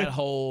watched that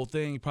whole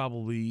thing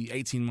probably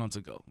 18 months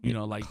ago. You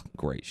know, like,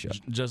 Great show.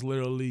 just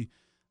literally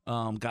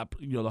got,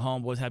 you know, the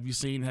homeboys, have you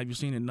seen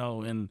it?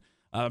 No. And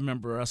I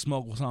remember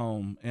Smoke was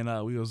home, and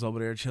we was over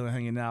there chilling,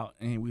 hanging out,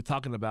 and we were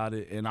talking about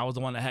it, and I was the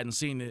one that hadn't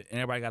seen it,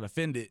 and everybody got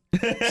offended.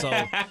 So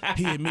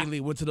he immediately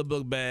went to the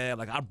book bag.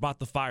 Like, I brought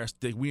the Fire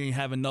Stick. We ain't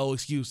having no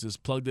excuses.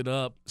 Plugged it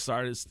up,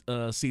 started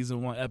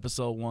season 1,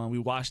 episode 1. We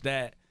watched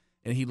that,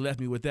 and he left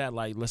me with that,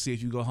 like, let's see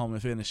if you go home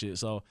and finish it.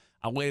 So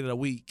I waited a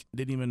week,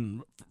 didn't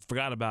even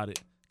forgot about it.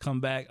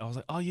 Come back, I was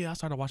like, oh yeah, I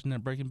started watching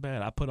that Breaking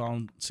Bad. I put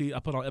on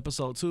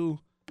episode 2,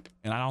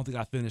 and I don't think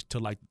I finished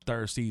till like the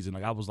 3rd season.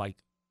 Like, I was like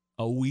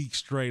a week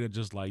straight of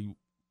just like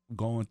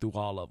going through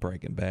all of them.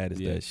 Breaking Bad is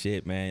that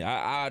shit, man.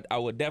 I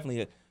would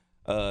definitely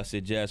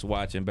suggest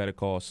watching Better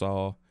Call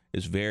Saul.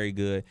 It's very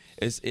good.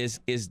 It's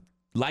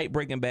like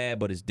Breaking Bad,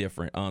 but it's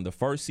different. The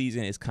first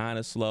season is kind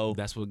of slow.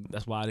 That's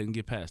why I didn't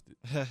get past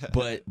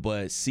it.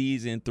 but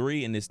season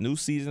 3 and this new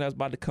season that's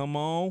about to come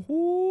on,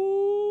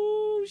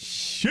 whoo,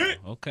 shit.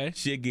 Okay.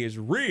 Shit gets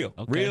real.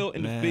 Okay. Real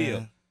in the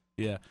field.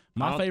 Yeah.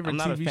 My favorite I'm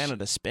not TV a fan of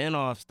the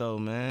spinoffs though,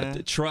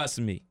 man. Trust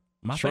me.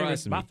 My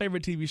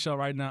favorite TV show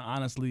right now,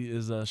 honestly,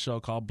 is a show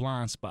called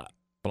Blind Spot.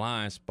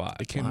 Blind Spot.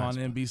 It came on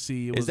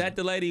NBC. Is that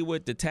the lady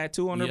with the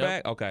tattoo on her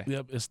back? Okay.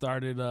 Yep. It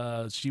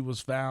started. She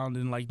was found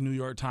in like New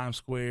York Times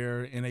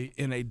Square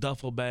in a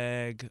duffel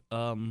bag,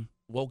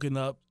 woken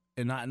up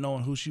and not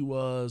knowing who she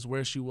was,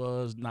 where she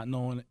was, not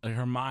knowing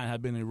her mind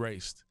had been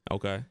erased.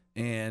 Okay.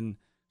 And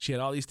she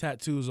had all these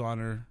tattoos on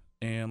her,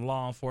 and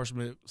law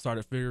enforcement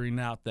started figuring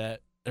out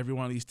that every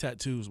one of these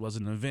tattoos was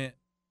an event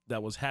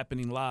that was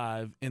happening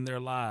live in their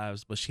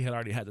lives, but she had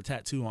already had the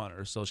tattoo on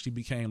her. So she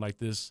became like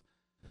this,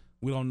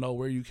 we don't know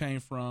where you came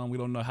from, we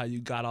don't know how you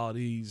got all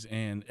these,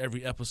 and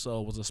every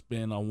episode was a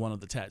spin on one of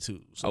the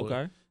tattoos. So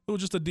okay. It was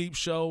just a deep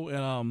show,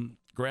 and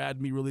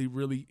grabbed me really,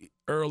 really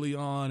early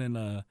on,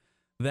 and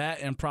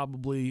that, and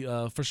probably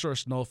for sure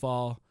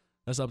Snowfall.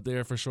 That's up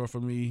there for sure for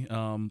me.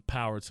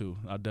 Power too.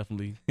 I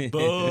definitely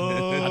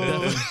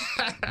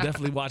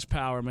watch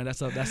Power, man.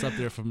 That's up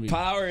there for me.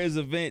 Power is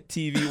event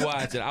TV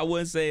watching. I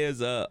wouldn't say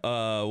it's right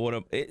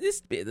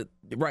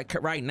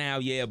now,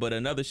 yeah. But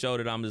another show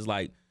that I'm just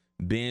like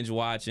binge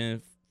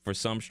watching for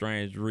some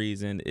strange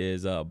reason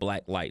is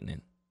Black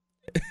Lightning.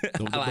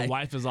 The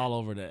wife is all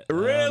over that.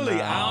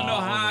 Really? I don't know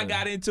how I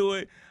got into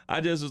it. I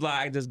just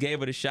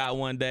gave it a shot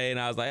one day, and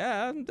I was like,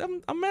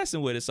 I'm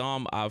messing with it.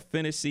 So I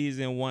finished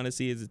season 1 and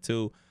season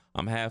 2.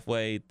 I'm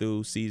halfway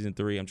through season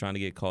 3. I'm trying to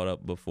get caught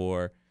up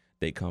before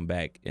they come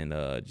back in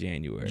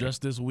January.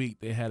 Just this week,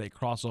 they had a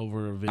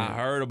crossover event. I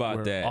heard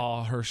about that.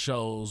 All her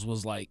shows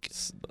was like,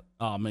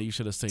 oh man, you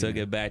should have seen. Took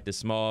it back to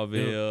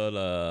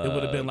Smallville. It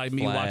would have been like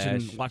Flash.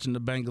 me watching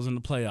the Bengals in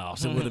the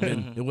playoffs. It would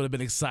have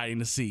been exciting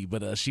to see.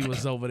 But she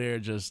was over there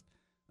just.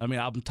 I mean,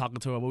 I'm talking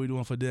to her. What are we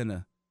doing for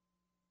dinner?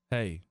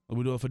 Hey, what are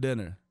we doing for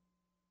dinner?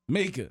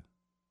 Mika,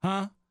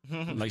 huh?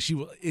 Like she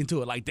was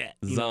into it like that.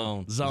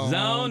 Zoned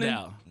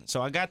out.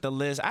 So I got the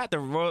list. I had to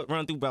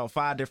run through about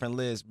 5 different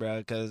lists, bro,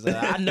 because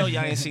I know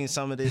y'all ain't seen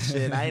some of this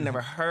shit. I ain't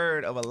never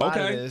heard of a lot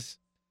of this.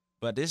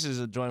 But this is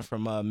a joint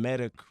from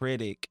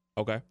Metacritic.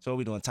 Okay. So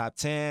we doing top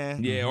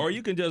 10. Yeah, or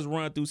you can just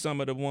run through some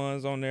of the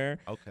ones on there.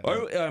 Okay.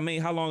 Or I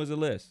mean, how long is the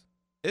list?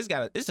 It's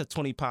a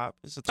 20 pop.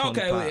 It's a 20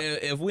 okay, pop. well,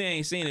 if we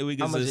ain't seen it, we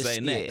can just say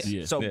next.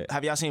 Yeah. So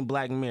have y'all seen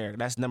Black Mirror?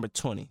 That's number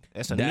 20.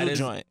 That's a new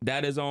joint.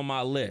 That is on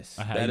my list.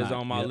 That is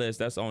on my list.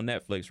 That's on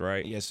Netflix,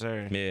 right? Yes,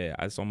 sir. Yeah,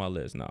 it's on my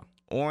list now.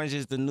 Orange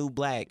is the New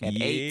Black at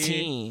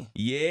 18.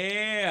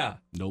 Yeah.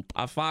 Nope.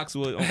 I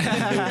Foxwood on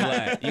the New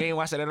Black. You ain't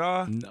watched that at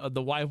all? No,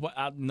 the wife,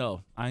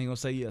 no. I ain't gonna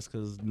say yes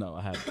because no,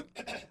 I haven't.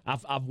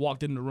 I've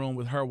walked in the room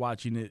with her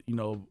watching it. You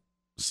know,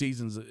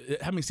 seasons.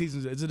 How many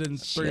seasons is it in?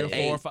 3 or 4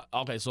 or 5?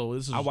 Okay, so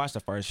this is. I watched the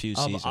first few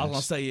seasons. I was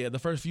gonna say the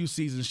first few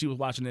seasons she was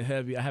watching it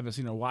heavy. I haven't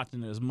seen her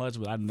watching it as much,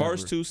 but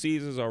First 2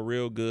 seasons are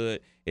real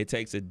good. It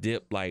takes a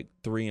dip like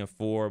 3 and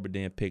 4, but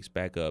then picks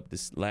back up.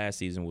 This last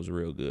season was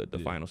real good. The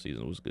final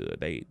season was good.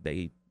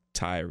 They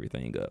tie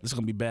everything up. This is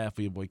gonna be bad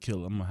for your boy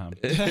Killer. I'm gonna have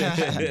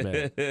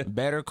bad.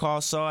 Better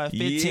Call Saul at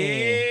 15.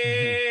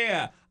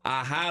 Yeah.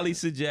 I highly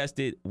suggest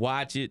it.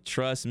 Watch it.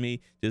 Trust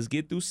me. Just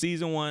get through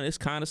season 1. It's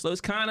kind of slow.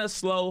 It's kind of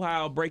slow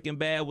how Breaking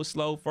Bad was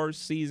slow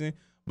first season,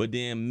 but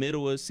then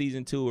middle of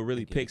season 2 it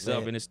really picks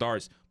up and it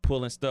starts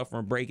pulling stuff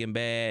from Breaking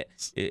Bad.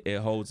 It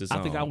holds its own.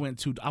 I think I went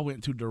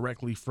too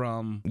directly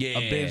from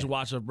a binge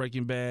watch of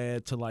Breaking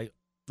Bad to like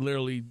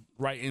literally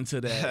right into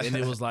that, and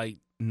it was like,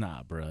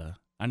 nah, bruh.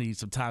 I need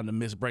some time to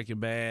miss Breaking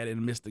Bad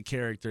and miss the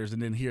characters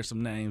and then hear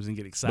some names and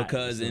get excited.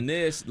 Because in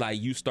this,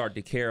 like, you start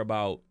to care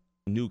about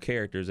new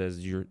characters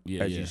as you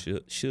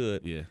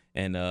should. Yeah.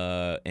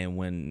 And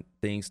when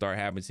things start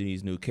happening to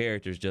these new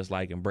characters, just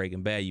like in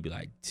Breaking Bad, you be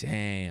like,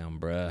 damn,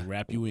 bruh.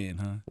 Wrap you in,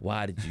 huh?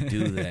 Why did you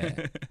do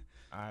that?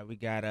 All right, we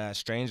got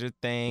Stranger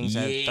Things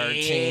at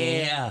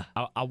 13. Yeah.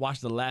 I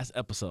watched the last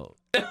episode.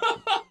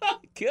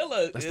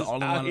 Killer That's is the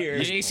only out one- here.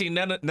 You ain't seen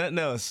nothing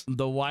else.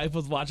 The wife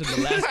was watching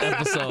the last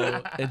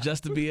episode, and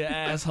just to be an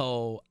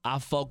asshole, I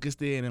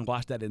focused in and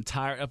watched that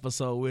entire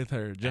episode with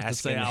her just to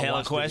say Asking I hella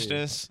watched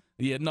questions. it.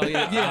 Yeah, no,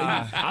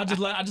 yeah. I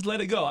just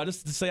let it go. I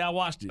just to say I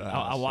watched it.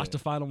 I watched shit. the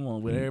final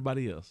one with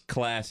everybody else.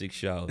 Classic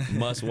show.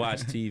 Must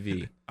watch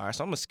TV. All right,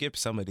 so I'm gonna skip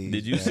some of these.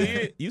 Did you man. see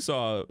it? You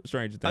saw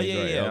Stranger Oh Things,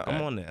 yeah, right? yeah. Okay.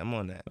 I'm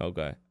on that.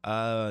 Okay.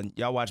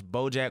 Y'all watch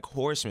BoJack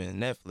Horseman,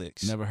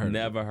 Netflix. Never heard of it.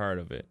 Never heard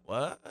of it.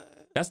 What?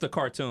 That's the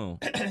cartoon.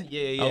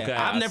 Yeah. Okay,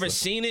 I've I never saw-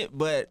 seen it,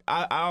 but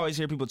I always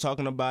hear people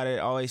talking about it.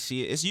 I always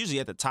see it. It's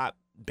usually at the top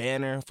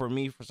banner for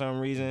me for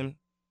some reason.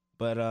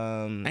 But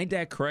Ain't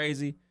that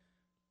crazy?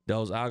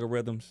 Those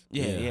algorithms.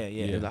 Yeah.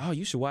 They're like, oh,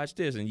 you should watch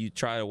this, and you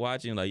try to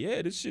watch it, and like,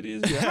 yeah, this shit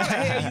is. Good. How the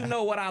hell you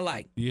know what I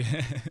like? Yeah.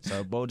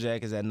 So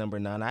BoJack is at number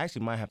 9. I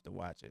actually might have to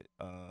watch it.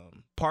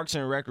 Parks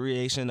and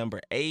Recreation number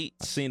 8.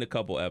 I've seen a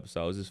couple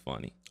episodes. It's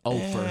funny.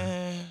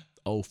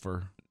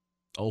 Ofer.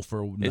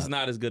 It's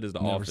not as good as The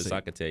Never Office. seen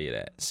I can tell you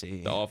that.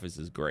 See, The Office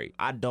is great.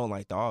 I don't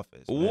like The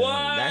Office. man.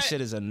 What? That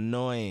shit is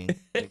annoying.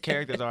 The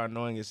characters are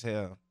annoying as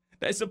hell.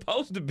 They're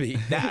supposed to be.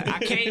 I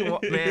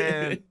can't,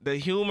 man. The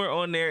humor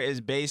on there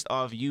is based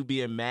off you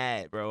being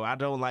mad, bro. I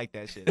don't like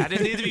that shit. I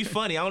just need to be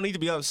funny. I don't need to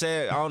be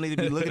upset. I don't need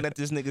to be looking at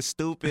this nigga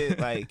stupid.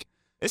 Like,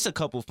 it's a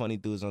couple funny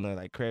dudes on there,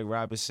 like Craig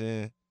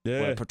Robinson.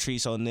 When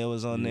Patrice O'Neal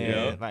was on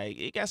there. Yeah. Like,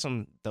 it got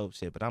some dope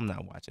shit, but I'm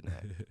not watching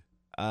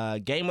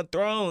that. Game of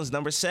Thrones,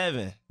 number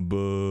 7.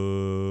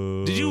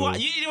 Boo. Did you watch?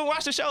 You didn't even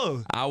watch the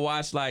show? I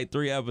watched like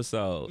 3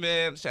 episodes.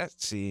 Man,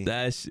 see.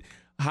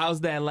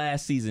 How's that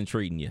last season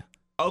treating you?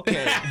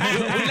 Okay.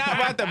 We're not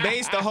about to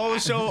base the whole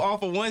show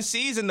off of one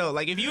season, though.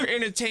 Like, if you were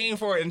entertained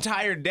for an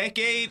entire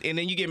decade and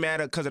then you get mad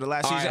because of the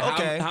last All season, right,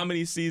 okay. How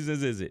many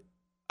seasons is it?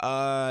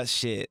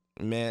 Shit,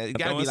 man. It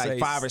gotta I be wanna like say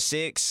 5 or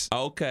 6.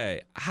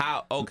 Okay.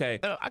 Okay.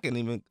 I'm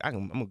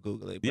gonna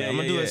Google it, but Yeah, I'm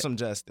gonna yeah, do yeah. it some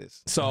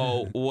justice.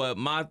 So what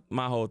my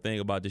whole thing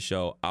about the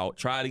show, I'll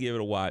try to give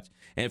it a watch.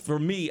 And for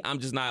me, I'm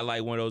just not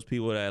like one of those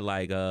people that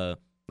like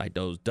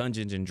those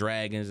Dungeons and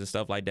Dragons and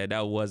stuff like that.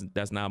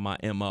 That's not my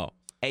MO.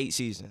 8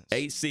 seasons.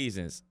 8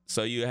 seasons.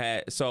 So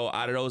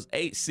out of those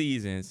 8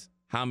 seasons,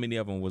 how many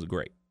of them was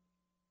great?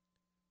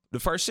 The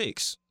first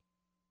 6.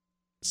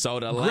 So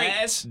the Great.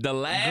 last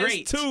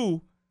Great.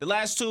 2. The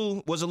last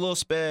 2 was a little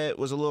sped,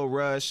 was a little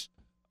rush.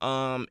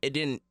 It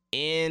didn't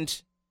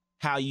end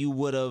how you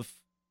would have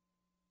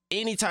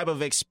any type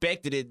of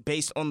expected it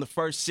based on the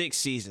first 6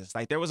 seasons.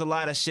 Like, there was a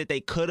lot of shit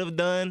they could have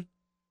done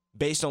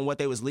based on what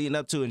they was leading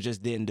up to and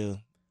just didn't do.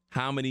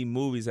 How many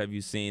movies have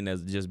you seen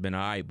that's just been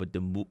all right, but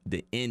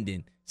the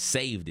ending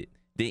saved it?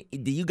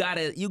 You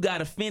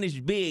gotta finish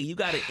big. You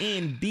gotta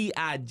end big.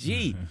 I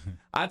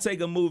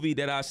take a movie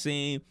that I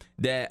seen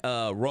that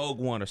Rogue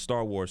One, a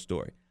Star Wars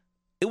story.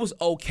 It was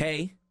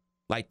okay.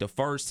 Like the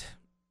first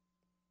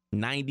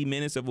 90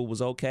 minutes of it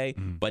was okay,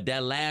 but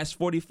that last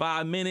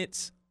 45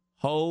 minutes,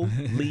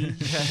 holy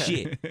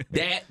shit!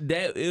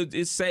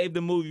 It saved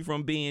the movie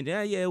from being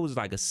it was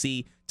like a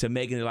C to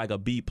making it like a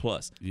B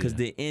plus because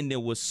the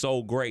ending was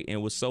so great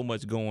and was so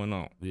much going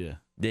on. Yeah.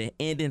 The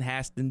ending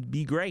has to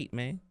be great,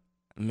 man.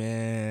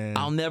 Man,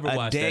 I'll never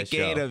watch that show. A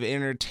decade of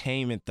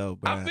entertainment, though,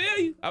 bro. I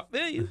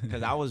feel you.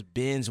 Because I was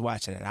binge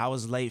watching it. I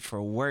was late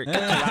for work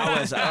because I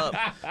was up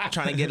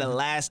trying to get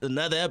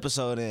another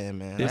episode in,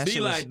 man. It be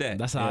shit was- like that.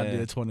 That's how I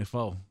did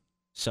 24.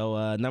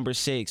 So number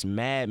 6,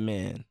 Mad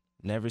Men.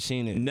 Never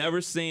seen it. Never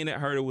seen it.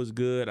 Heard it was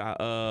good. My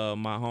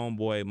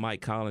homeboy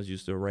Mike Collins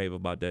used to rave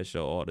about that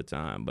show all the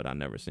time, but I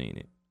never seen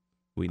it.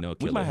 We know. We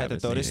Killer might have to haven't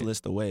throw seen this it.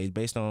 list away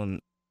based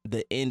on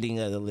the ending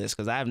of the list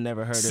because I've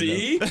never heard of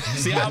it.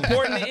 See how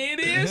important the end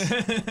is.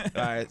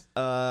 All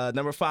right.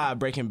 Number 5,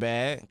 Breaking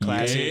Bad.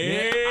 Classic.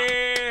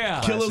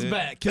 Yeah. Killer's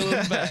back.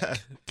 Killer's back.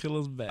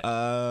 Killer's back.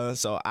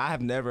 So I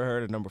have never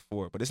heard of number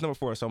 4, but it's number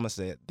 4, so I'm gonna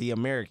say it. The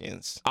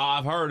Americans. Oh,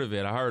 I've heard of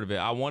it.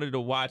 I wanted to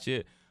watch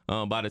it.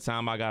 By the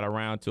time I got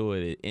around to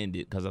it, it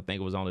ended because I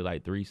think it was only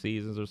like 3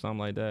 seasons or something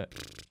like that.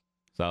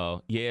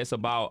 So yeah, it's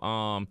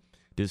about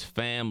this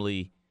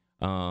family,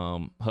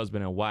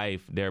 husband and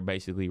wife. They're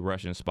basically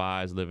Russian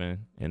spies living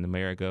in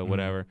America, or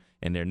whatever,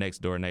 and their next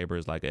door neighbor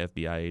is like an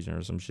FBI agent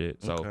or some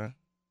shit. So Okay.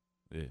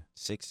 Yeah.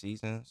 6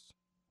 seasons.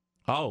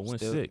 oh, went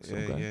Still- 6. Yeah,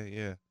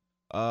 Okay.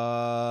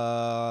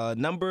 yeah.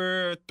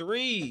 Number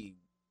 3,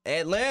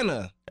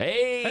 Atlanta.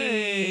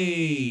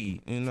 Hey.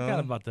 You know, Forgot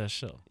about that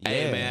show.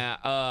 Hey Yeah. man,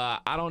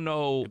 I don't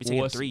know They be taking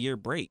what's 3-year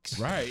breaks.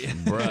 Right.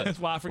 Bruh. That's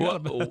why I forgot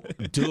about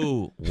it.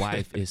 Dude,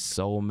 wife is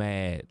so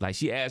mad. Like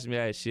she asked me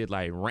that shit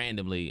like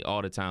randomly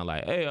all the time.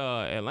 Like, hey,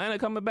 Atlanta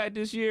coming back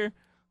this year? I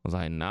was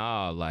like,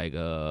 nah. Like,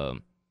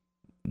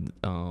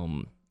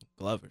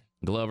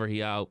 Glover,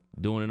 he out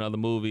doing another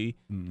movie,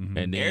 and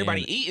then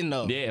Everybody eating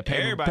though. yeah,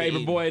 Everybody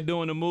eating. Paperboy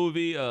doing a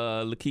movie.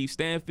 Lakeith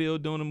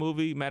Stanfield doing a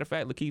movie. Matter of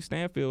fact, Lakeith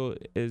Stanfield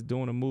is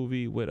doing a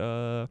movie with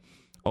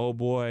old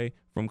boy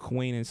from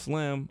Queen and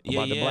Slim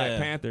about the Black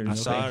Panther in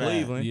saw that.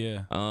 Cleveland.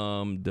 Yeah.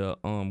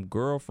 The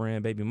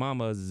girlfriend, baby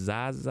mama,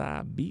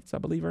 Zaza Beats, I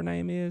believe her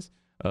name is.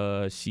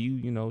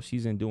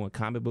 she's in doing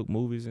comic book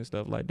movies and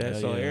stuff like that.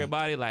 Hell So yeah.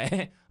 everybody like,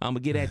 I'm gonna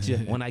get at you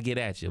when I get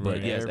at you. But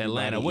Right, yes, everybody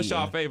Atlanta. What's your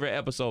eating. favorite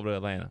episode of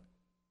Atlanta?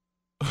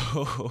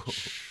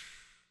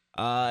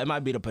 It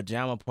might be the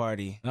pajama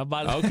party.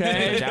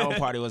 Okay. Pajama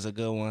party was a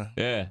good one.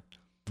 Yeah.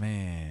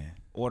 Man.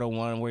 Or the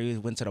one where he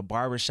went to the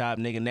barber shop,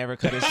 nigga never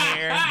cut his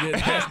hair.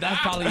 Yeah,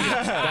 that's probably it.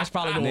 That's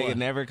probably the Nigga one.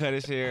 never cut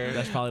his hair.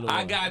 That's probably the one.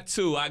 I got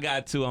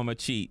two. I'm a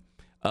cheat.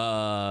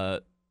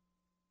 The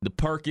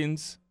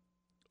Perkins.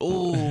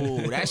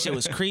 Ooh, that shit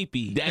was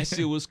creepy. That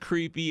shit was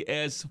creepy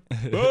as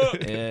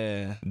fuck.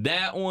 Yeah.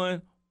 That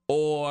one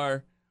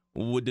or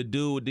with the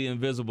dude with the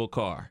invisible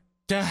car.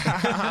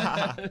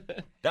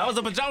 That was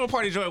a pajama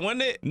party joint,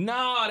 wasn't it?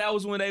 No, that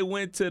was when they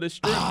went to the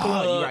strip Oh,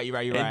 club. you're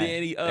right. And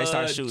then he They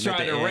started shooting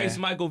tried at the to end. race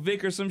Michael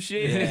Vick or some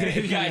shit.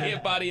 He got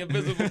hit by the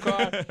invisible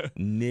car.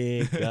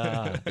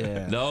 Nigga.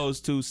 Yeah.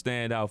 Those two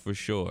stand out for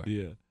sure.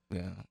 Yeah.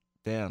 Yeah.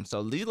 Damn.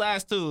 So these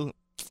last two,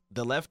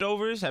 The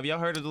Leftovers. Have y'all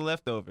heard of The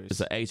Leftovers?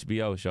 It's an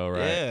HBO show, right?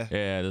 Yeah.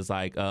 Yeah, it's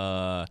like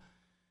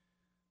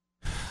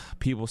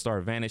people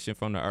start vanishing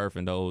from the earth,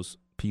 and those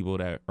people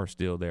that are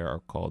still there are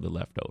called the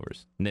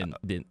leftovers. Didn't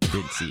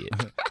see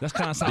it. That's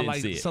kind of sound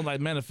Didn't see it. like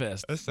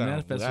Manifest. That sound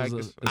Manifest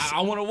was like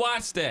I want to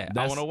watch that. I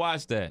That's- want to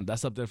watch that.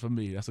 that's up there for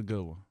me. That's a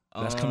good one.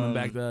 That's coming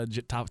back.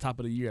 The top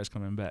of the year. That's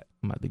coming back.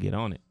 I'm about to get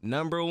on it.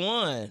 Number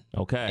one.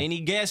 Okay.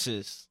 Any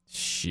guesses?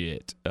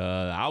 Shit.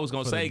 I was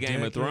gonna For say the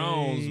Game of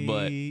Thrones,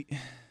 but decade.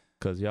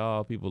 because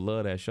y'all people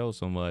love that show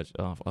so much.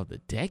 Of the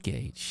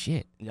decade,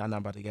 shit. Y'all not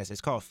about to guess. It's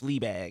called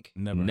Fleabag.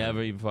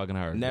 Never Even fucking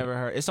heard. Never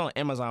heard. It's on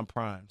Amazon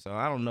Prime, so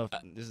I don't know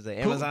if this is an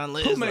Amazon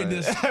list. Who made or-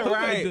 this? Who made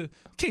right. this?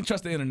 Can't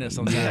trust the internet Yeah,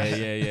 sometimes.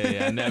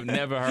 yeah.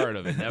 Never heard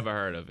of it. Never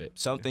heard of it.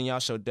 Something y'all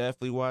should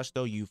definitely watch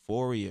though.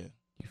 Euphoria.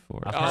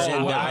 Euphoria. I've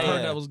heard Oh, that. I heard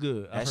Yeah. that was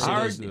good. That I've shit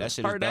heard is- that was good. that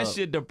shit is Heard that dope.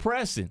 shit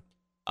depressing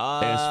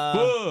as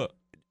fuck.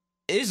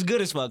 It's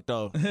good as fuck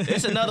though.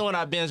 It's another one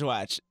I binge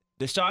watch.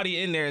 The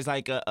shawty in there is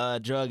like a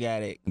drug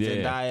addict, Yeah.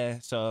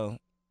 Zendaya. So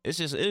it's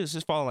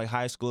just following like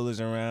high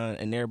schoolers around,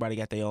 and everybody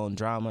got their own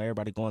drama.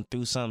 Everybody going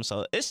through something.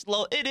 So it's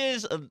low. It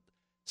is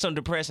some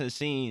depressing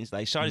scenes.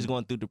 Like shawty's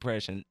going through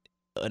depression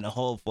in the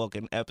whole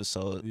fucking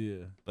episode.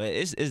 Yeah. But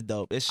it's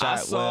dope. It's I shot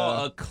saw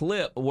well. a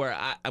clip where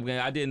I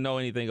didn't know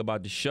anything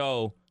about the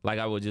show. Like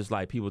I was just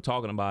like people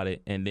talking about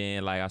it, and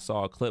then like I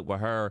saw a clip with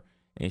her,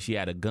 and she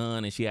had a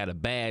gun and she had a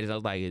badge. I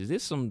was like, is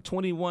this some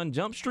 21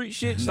 Jump Street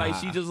shit? Like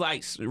she just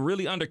like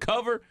really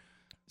undercover.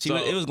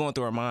 It was going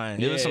through her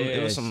mind. It was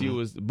some. she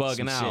was bugging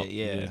some out. shit,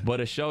 yeah.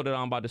 But a show that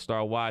I'm about to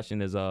start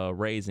watching is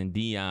Raising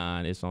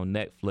Dion. It's on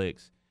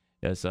Netflix.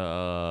 It's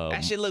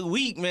That shit look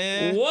weak,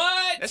 man.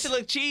 what? That shit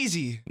look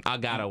cheesy. I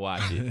gotta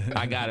watch it.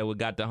 I got it. We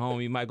got the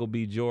homie Michael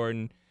B.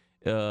 Jordan,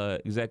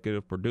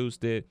 executive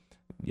produced it.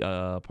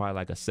 Probably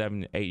like a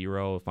 7,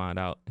 8-year-old find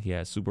out he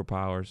has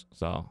superpowers.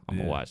 So I'm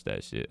gonna watch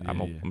that shit. I'm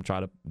gonna try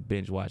to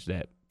binge watch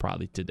that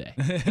probably today.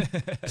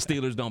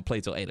 Steelers don't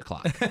play till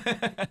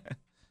 8:00.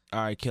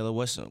 All right, Killer.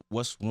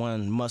 What's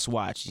one must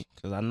watch?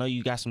 Because I know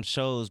you got some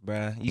shows,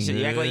 bruh. You said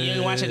you act like you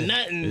ain't watching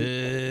nothing. You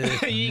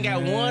ain't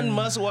got one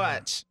must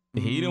watch.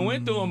 He done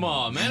went through them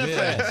all.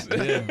 Manifest.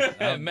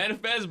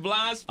 Manifest,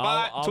 Blind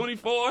Spot, I'll-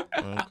 24.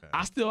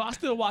 I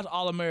still watch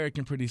All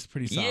American pretty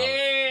solid.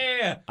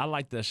 Yeah. I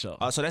like that show.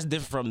 Oh, so that's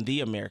different from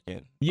The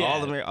American.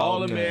 Yeah.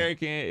 All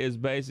American is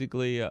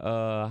basically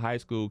a high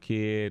school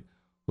kid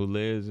who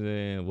lives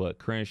in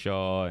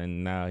Crenshaw,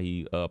 and now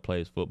he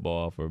plays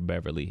football for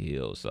Beverly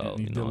Hills. So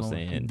He's you know what I'm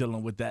saying?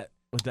 Dealing with that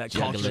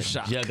culture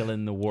shock.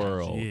 Juggling the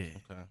world. Yeah.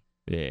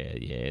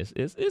 Yeah.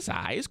 It's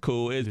high. It's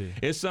cool.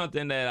 It's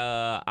something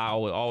that I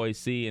would always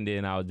see, and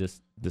then I would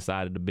just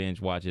decided to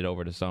binge watch it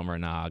over the summer.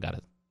 Now I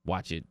gotta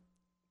watch it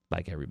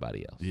like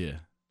everybody else. Yeah.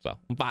 So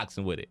I'm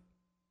boxing with it.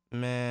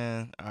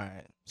 Man, all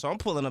right. So I'm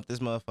pulling up this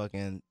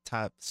motherfucking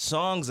top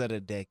songs of the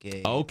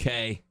decade.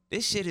 Okay.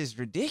 This shit is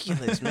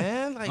ridiculous,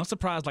 man. Like, I'm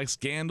surprised like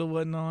Scandal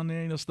wasn't on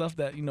there. Stuff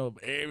that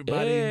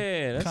everybody.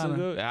 Yeah, that's kinda, a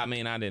good. I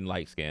mean, I didn't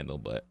like Scandal,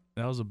 but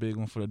That was a big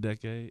one for the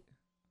decade.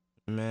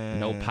 man.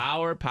 no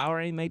Power. Power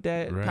ain't make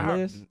that Right.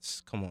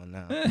 list. Come on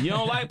now. You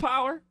don't like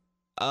Power?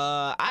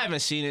 I haven't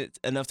seen it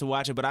enough to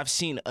watch it, but I've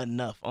seen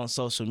enough on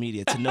social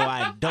media to know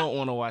I don't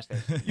want to watch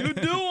that. You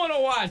do want to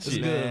watch It's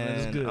it. good, man.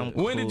 It's good. I'm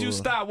When did you cool.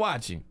 stop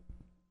watching?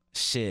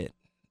 Shit.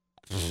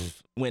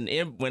 When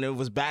it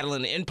was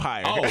battling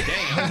Empire. Oh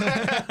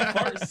damn!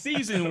 First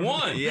season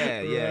 1.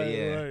 yeah.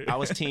 Right. I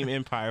was Team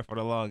Empire for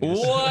the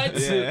longest. What?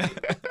 Yeah.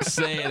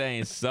 Say it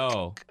ain't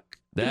so.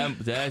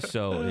 That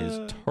show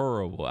is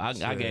terrible. I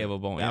gave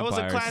up on That Empire was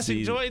a classic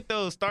season. joint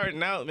though,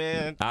 starting out,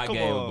 man. I Come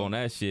gave up on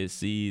that shit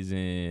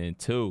season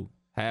 2.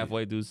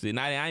 Halfway through season.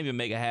 I didn't even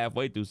make it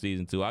halfway through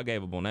season 2. I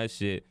gave up on that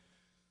shit.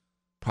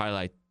 Probably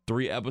like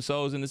 3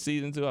 episodes into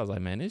season 2. I was like,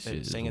 man, this shit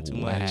is singing too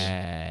much.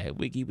 whack.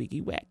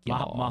 Wiki whack,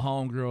 y'all. My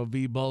homegirl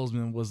V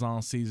Bozeman was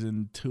on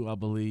season 2, I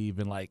believe,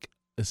 and like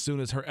as soon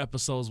as her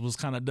episodes was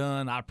kind of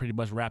done, I pretty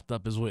much wrapped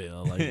up as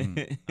well.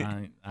 Like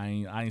I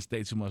ain't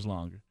stayed too much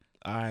longer.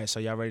 All right, so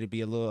y'all ready to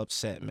be a little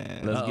upset,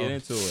 man? Let's get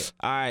into it.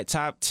 All right,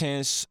 top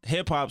 10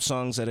 hip hop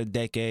songs of the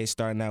decade,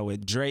 starting out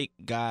with Drake,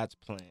 God's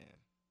Plan.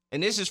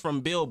 And this is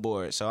from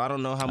Billboard, so I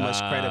don't know how much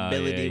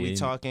credibility we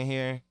talking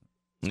here.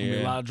 Gonna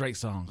be a lot of Drake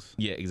songs.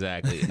 Yeah,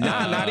 exactly.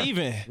 Nah, not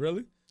even.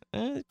 Really?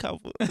 A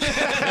couple.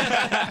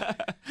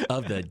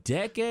 Of the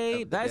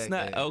decade? That's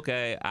decade. not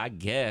okay. I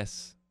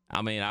guess.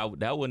 I mean,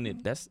 that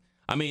wouldn't. That's.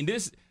 I mean,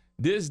 this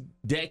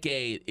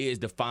decade is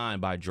defined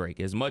by Drake.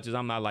 As much as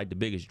I'm not like the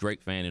biggest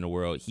Drake fan in the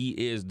world, he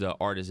is the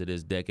artist of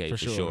this decade for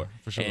sure.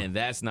 For sure. And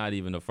that's not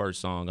even the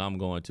first song I'm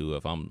going to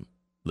if I'm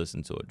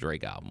listening to a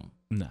Drake album.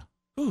 No.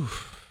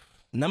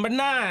 Number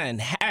 9,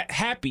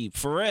 Happy,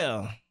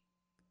 Pharrell.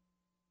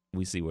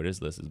 We see where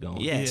this list is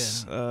going.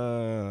 Yes.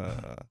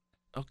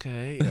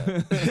 Okay.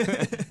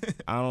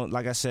 I don't.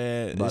 Like I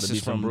said, About this to be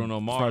is some from Bruno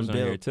Mars from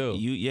on here too.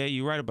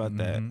 You're right about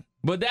that.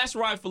 But that's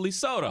rightfully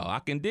so though. I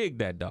can dig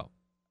that though.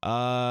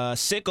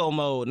 Sicko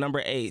Mode,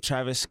 number 8,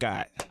 Travis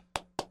Scott.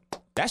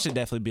 That should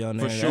definitely be on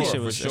there. For That sure, shit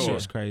for was, sure. That shit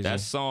was crazy. That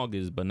song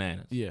is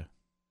bananas. Yeah.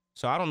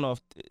 So I don't know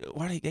if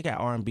why they got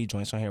R&B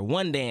joints on here.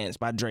 One Dance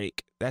by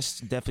Drake.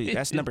 That's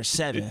number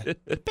 7.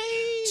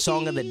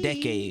 Song of the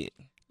decade.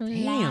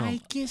 Damn.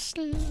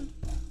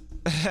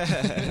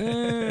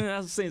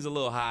 That seems a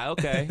little high.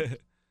 Okay.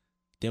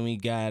 Then we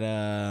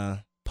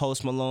got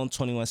Post Malone,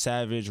 21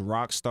 Savage,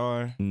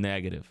 Rockstar.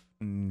 Negative.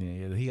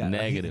 Yeah, he got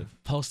Negative.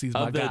 Posty's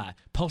Of my the- guy.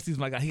 Posty's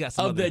my guy. He got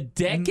some Of the other-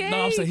 decade?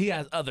 No, I'm saying he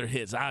has other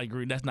hits. I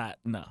agree. That's not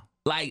no.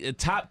 Like the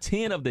top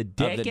 10 of the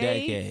decade. Of the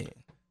decade.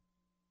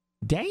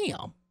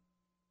 Damn.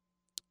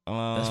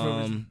 That's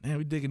where man,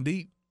 we digging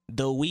deep.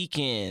 The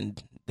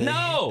Weeknd.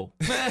 No.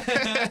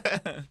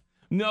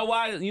 You know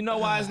why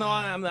it's no.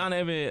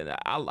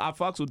 I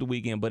fucks with The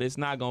Weeknd, but it's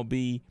not gonna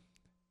be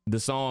the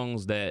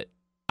songs that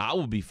I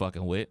would be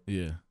fucking with.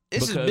 Yeah.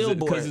 This is Billboard.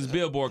 Because it's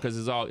Billboard. Because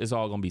it's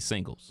all gonna be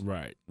singles.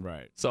 Right.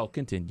 Right. So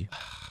continue.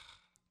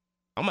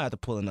 I'm gonna have to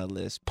pull another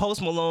list.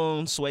 Post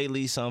Malone, Sway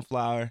Lee,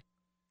 Sunflower.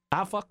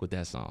 I fuck with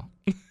that song.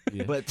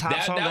 Yeah. But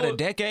top song of the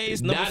decade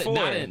is number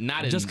 4.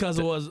 Not Just because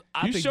it was.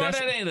 I You think sure that's,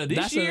 that ain't a this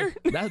that's year?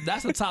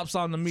 That's a top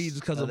song to me just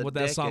because Of of the what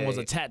that song was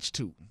decade. attached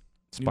to. You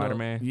know?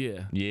 Spider-Man?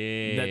 Yeah.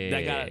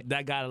 Yeah.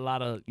 That got a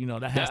lot of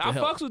that has to I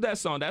help. fucks with that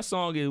song. That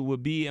song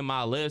would be in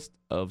my list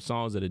of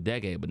songs of the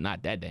decade, but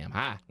not that damn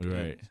high.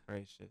 Right.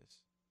 Gracious.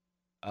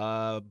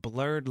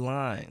 Blurred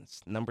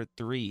Lines, number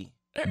 3.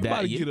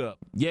 Everybody yeah. get up.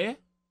 Yeah.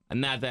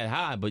 Not that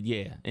high, but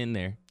yeah, in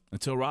there.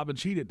 Until Robin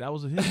cheated, that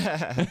was a hit.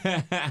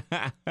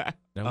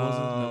 That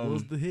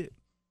was the hit.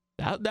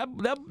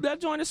 that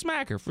joint is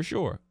smacker for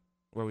sure.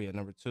 Where we at?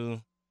 Number 2.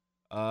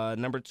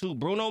 Number 2,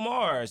 Bruno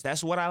Mars.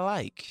 That's What I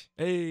Like.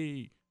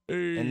 Hey.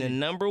 And then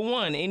number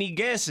 1, any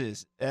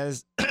guesses?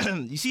 As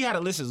you see how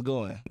the list is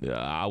going. Yeah,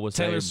 I would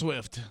Taylor say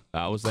Swift.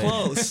 I would say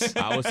Close.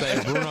 I would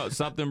say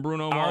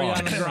Bruno Mars.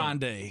 Ariana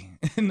Grande.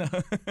 No.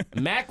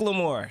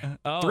 Macklemore.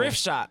 Oh. Thrift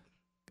Shop.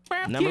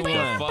 Number Get the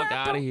 1. fuck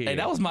out of here. Hey,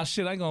 that was my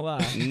shit. I ain't gonna lie.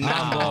 Nah,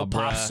 I'm gonna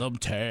pop bruh. some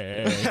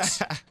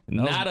tags.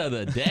 Not of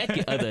the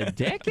decade. Of the Of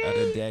decade.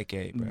 the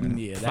decade, bro.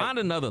 Yeah, Find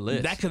another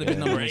list. that could have been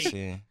Yeah, number let me 8.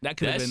 see. That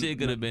could have That been. shit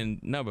could have been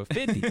number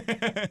 50.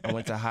 I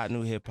went to Hot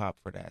New Hip Hop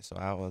for that, so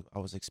I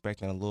was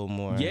expecting a little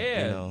more,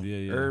 Yeah.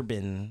 Yeah.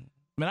 urban.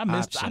 Man, I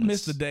missed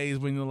options. the days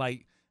when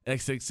like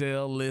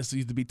XXL lists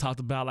used to be talked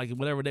about, like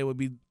whatever they would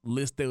be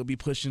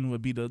pushing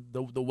would be the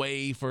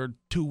wave for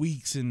 2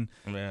 weeks, and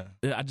Yeah.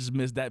 I just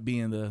miss that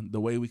being the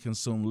way we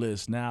consume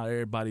lists. Now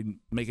everybody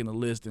making a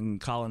list and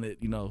calling it,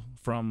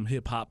 from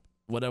hip hop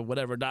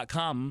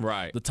whatever.com,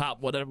 Right. The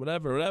top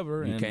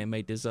whatever. You and can't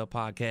make this up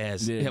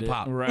podcast. Yeah, Hip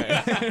hop.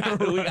 right.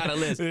 We got a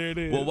list. There it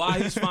is. Well, while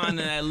he's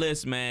finding that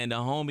list, man, the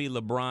homie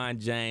LeBron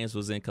James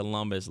was in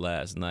Columbus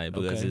last night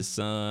because Okay. his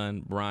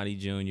son, Bronny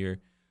Jr.,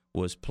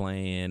 was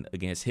playing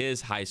against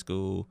his high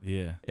school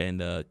Yeah. in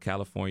the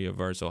California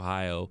versus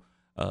Ohio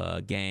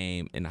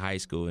game in high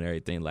school and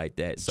everything like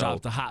that. So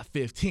Dropped the hot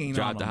 15.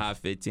 dropped on the them. hot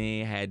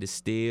 15, had to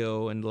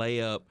steal and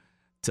lay up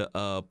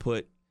to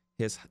put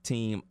his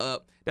team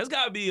up. That's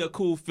got to be a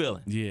cool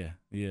feeling. Yeah.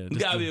 It's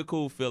got to be a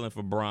cool feeling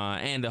for Bron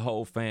and the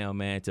whole fam,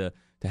 man, to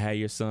have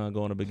your son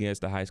going up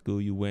against the high school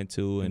you went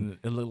to. And And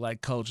it looked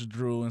like Coach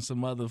Drew and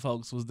some other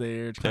folks was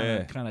there,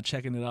 kind of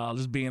checking it all,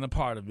 just being a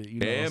part of it.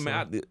 yeah, so.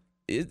 man,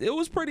 it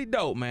was pretty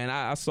dope, man.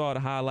 I saw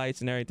the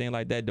highlights and everything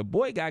like that. The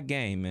boy got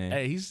game, man.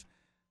 Hey,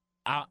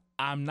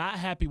 I'm not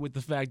happy with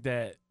the fact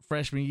that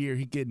freshman year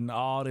he getting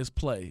all this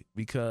play,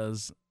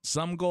 because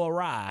some go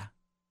awry.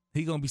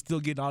 He gonna be still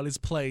getting all this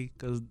play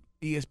because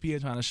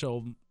ESPN trying to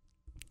show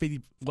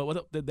 50.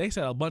 What they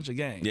said a bunch of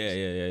games.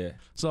 Yeah.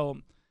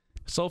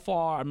 So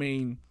far, I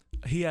mean,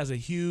 he has a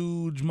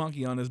huge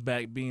monkey on his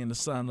back, being the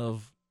son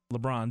of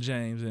LeBron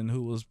James, and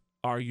who was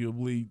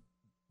arguably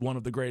one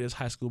of the greatest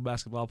high school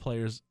basketball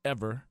players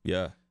ever.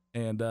 Yeah.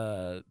 And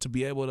to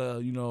be able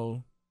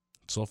to,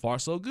 so far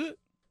so good.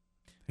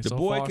 The So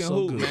boy far, can so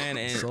hoop, good. man,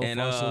 and So and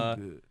far, so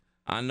good.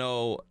 I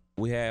know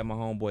we had my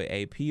homeboy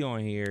AP on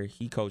here.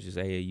 He coaches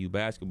AAU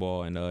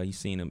basketball, and he's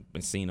seen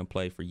him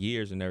play for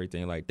years and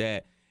everything like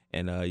that.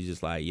 And he's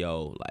just like,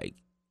 yo, like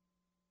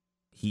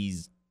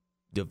he's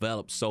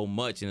developed so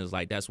much, and it's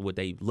like that's what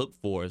they look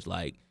for. Is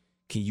like,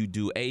 can you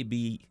do A,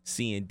 B,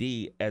 C, and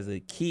D as a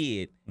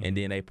kid, and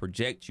then they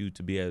project you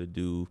to be able to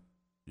do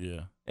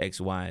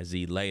X, Y, and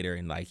Z later,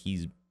 and like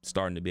he's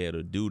starting to be able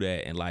to do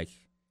that, and like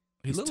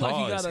he's look tall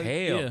like he as got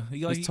hell.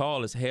 he He's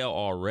tall as hell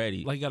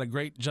already. Like he got a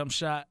great jump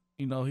shot.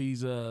 You know,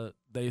 he's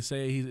they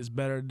say he's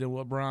better than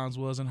what Bronze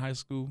was in high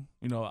school.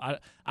 You know,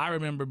 I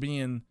remember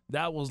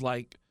that was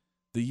like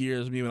the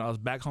years me when I was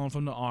back home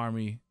from the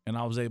Army, and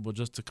I was able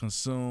just to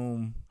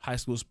consume high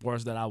school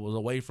sports that I was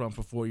away from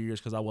for 4 years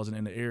because I wasn't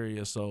in the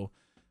area. So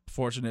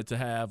fortunate to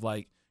have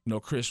like, you know,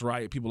 Chris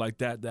Wright, people like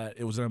that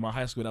it was in my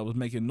high school that was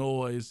making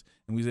noise,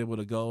 and we was able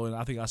to go. And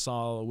I think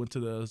went to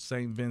the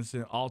St.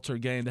 Vincent Altar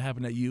game that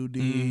happened at UD.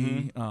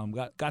 Mm-hmm.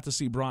 Got to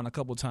see Bron a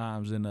couple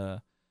times,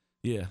 and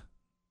yeah.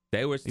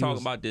 They were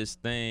talking about this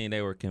thing.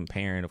 They were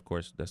comparing, of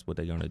course, that's what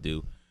they're gonna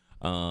do.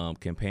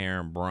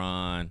 Comparing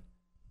Bron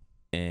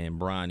and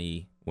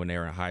Bronny when they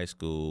were in high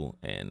school,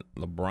 and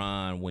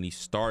LeBron when he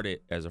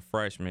started as a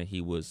freshman, he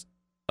was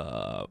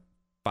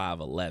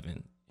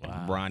 5'11",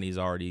 and Bronny's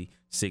already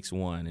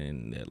 6'1",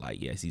 and they're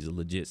like, yes, he's a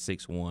legit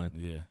 6'1".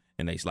 Yeah,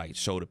 and they like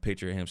showed a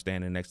picture of him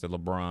standing next to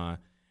LeBron,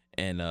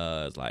 and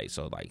it's like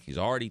he's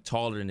already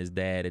taller than his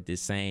dad at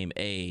this same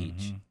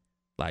age. Mm-hmm.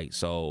 Like,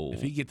 so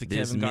if he get to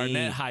Kevin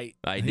Garnett height,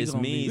 like this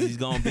means he's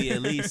gonna be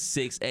at least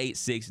 6'8",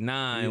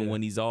 6'9"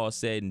 when he's all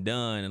said and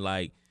done. And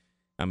like,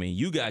 I mean,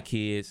 you got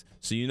kids,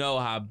 so you know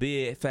how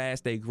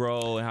fast they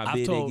grow and how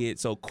big they get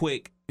so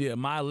quick. Yeah,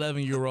 my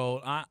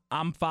 11-year-old,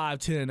 I'm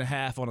 5'10" and a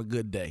half on a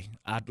good day.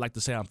 I'd like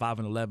to say I'm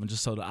 5'11"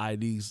 just so the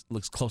ID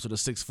looks closer to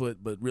 6 foot,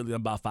 but really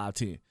I'm about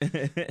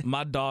 5'10".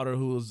 My daughter,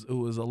 who is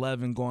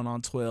 11 going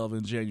on 12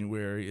 in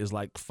January, is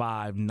like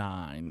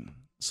 5'9".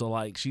 So,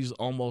 like, she's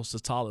almost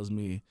as tall as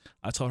me.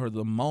 I told her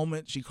the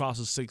moment she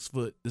crosses 6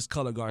 foot, this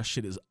color guard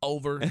shit is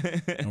over,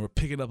 and we're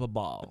picking up a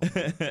ball.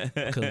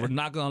 Because we're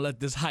not going to let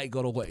this height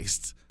go to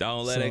waste.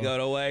 Don't let it go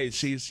to waste.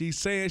 She's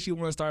saying she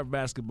want to start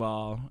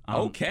basketball.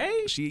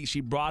 Okay. She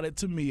brought it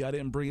to me. I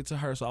didn't bring it to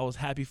her, so I was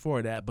happy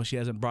for that. But she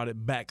hasn't brought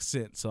it back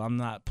since, so I'm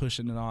not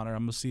pushing it on her.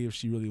 I'm going to see if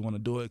she really want to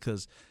do it,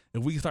 because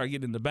if we start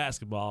getting into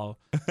basketball,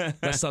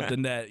 that's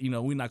something that, you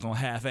know, we're not going to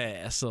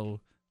half-ass. So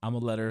I'm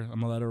gonna let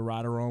her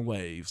ride her own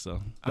wave.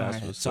 So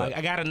that's what's up.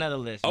 I got another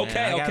list.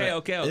 Okay.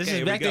 This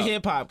is back to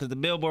hip hop because the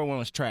Billboard one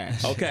was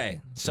trash. Okay.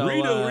 So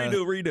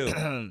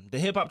redo. The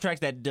hip hop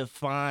tracks that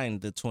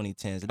defined the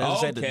 2010s. It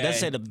doesn't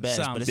say the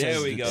best, but it says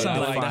there we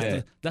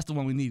go. That's the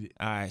one we needed.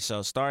 All right.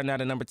 So starting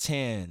out at number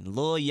 10,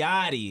 Lil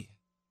Yachty,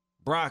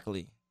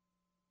 Broccoli,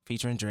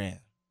 featuring Dram.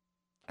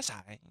 That's all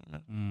right. You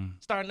know.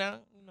 Starting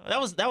out, you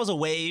know, that was a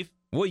wave.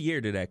 What year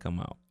did that come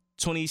out?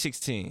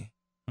 2016.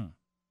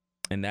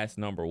 And that's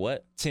number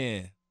what?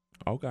 10.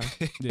 Okay.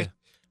 Yeah.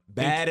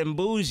 Bad and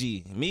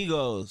Bougie,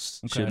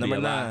 Migos. Okay.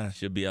 Number 9.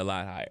 Should be a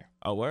lot higher.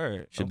 Oh,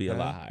 word. Should be a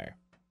lot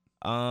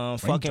higher.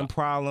 Fucking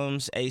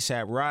Problems,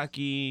 ASAP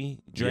Rocky,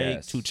 Drake,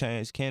 Yes. 2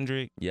 Chainz,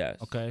 Kendrick. Yes.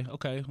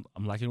 Okay.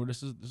 I'm liking where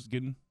this is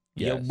getting.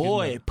 Your Yes.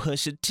 boy,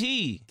 Pusha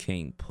T.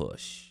 King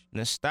Push.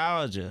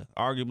 Nostalgia,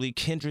 arguably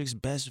Kendrick's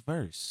best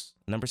verse.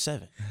 Number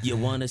 7. You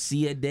want to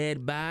see a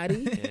dead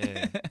body?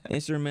 Yeah.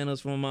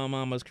 Instrumentals from my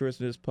mama's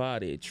Christmas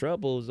party.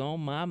 Trouble's on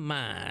my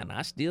mind.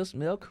 I still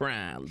smell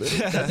crime.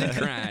 Little cousin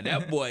crying.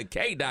 That boy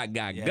K-Dot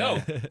got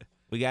go.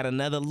 We got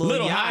another Lil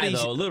Little Yachty. high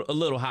though. A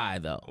little high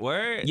though.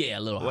 Word? Yeah, a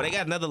little high. Well, they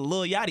got another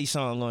Lil Yachty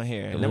song on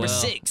here. Number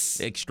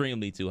 6.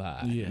 Extremely too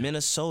high. Yeah.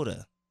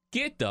 Minnesota.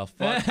 Get the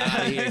fuck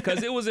out of here.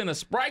 Because it was in a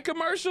Sprite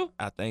commercial?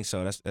 I think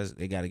so. That's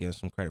they got to give him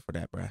some credit for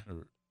that, bro.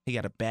 He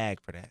got a bag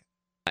for that.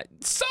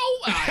 So,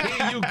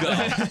 here you go.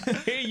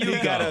 Here you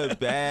He got a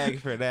bag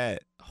for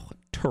that. Oh,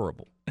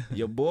 terrible.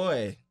 Your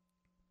boy,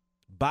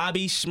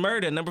 Bobby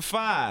Shmurda, number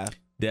 5.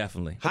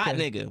 Definitely. Hot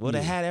nigga. Will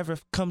the hat ever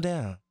come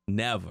down?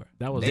 Never.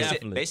 That was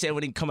Definitely. They said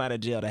when he come out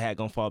of jail, the hat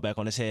gonna fall back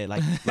on his head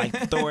like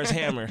Thor's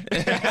hammer.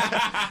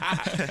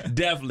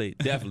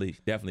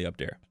 Definitely up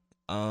there.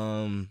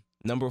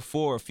 Number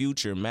 4,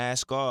 Future,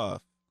 Mask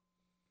Off.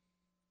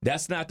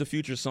 That's not the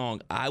Future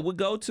song I would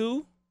go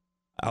to.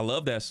 I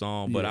love that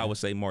song, but Yeah. I would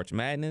say March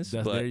Madness.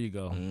 There you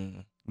go.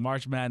 Mm.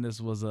 March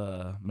Madness was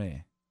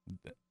man.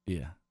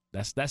 Yeah.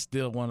 That's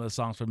still one of the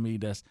songs for me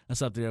that's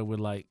up there with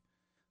like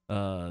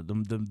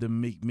the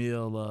Meek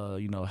Mill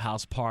you know,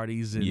 house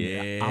parties and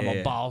Yeah. I'm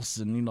a Boss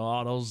and you know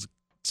all those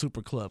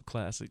super club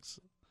classics.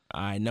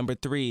 All right, number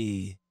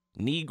 3,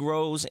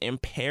 Negroes in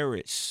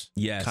Paris.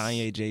 Yes.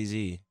 Kanye,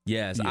 Jay-Z.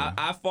 Yes. Yeah.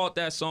 I fought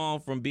that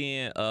song from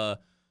being a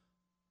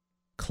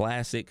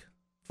classic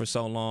for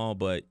so long,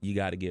 but you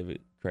got to give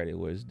it credit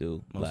where it's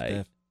due. Most like,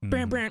 def.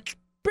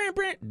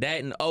 that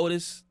and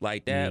Otis,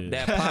 like that, Yeah.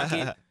 that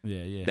pocket.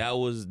 Yeah. That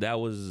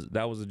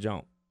was a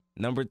jump.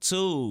 Number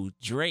 2,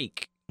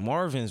 Drake,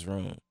 Marvin's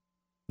Room.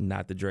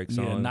 Not the Drake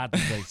song. Yeah, not the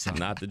Drake song.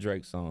 Not the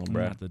Drake song,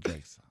 bro. Not the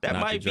Drake song. That Not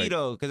the might be Drake.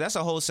 though, because that's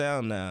a whole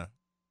sound now.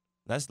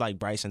 That's like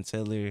Bryson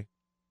Tiller.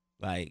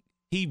 Like,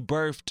 he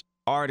birthed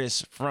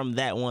artists from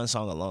that one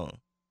song alone.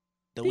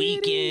 The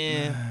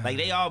Weeknd. Like,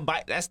 they all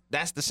bite.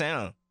 That's the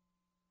sound.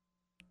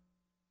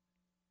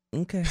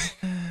 Okay.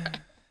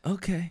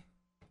 Okay.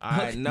 All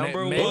right,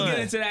 number 1. We'll get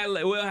into that.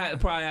 We'll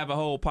probably have a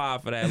whole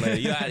pod for that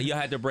later. You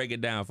had to break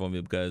it down for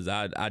me because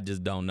I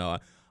just don't know.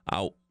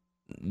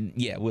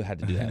 Yeah, we'll have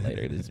to do that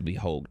later. This will be a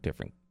whole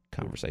different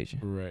conversation.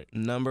 Right.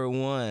 Number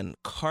 1,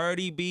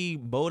 Cardi B,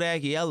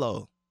 Bodak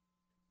Yellow.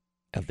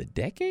 Of the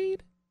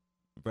decade?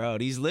 Bro,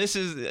 these lists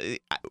is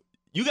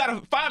you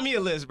gotta find me a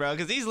list, bro,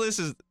 because these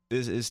lists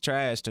is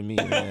trash to me,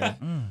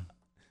 man.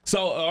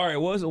 So, all right,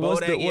 what's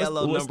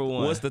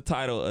the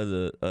title of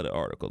the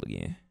article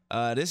again?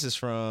 This is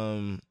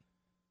from,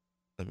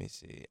 let me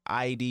see,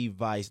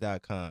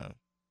 idvice.com,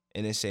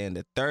 and it's saying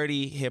the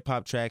 30 hip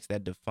hop tracks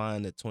that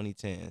define the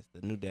 2010s,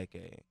 the new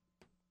decade.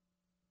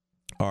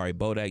 All right,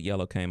 Bodak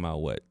Yellow came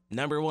out what?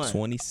 Number 1,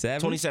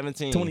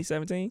 2017.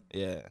 2017?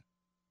 Yeah.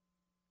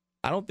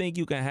 I don't think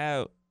you can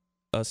have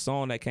a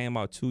song that came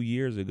out 2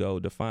 years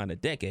ago define a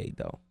decade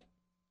though,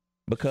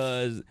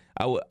 because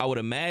I would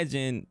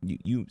imagine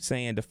you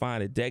saying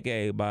define a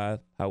decade by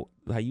how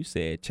you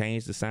said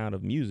change the sound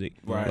of music.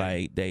 Right.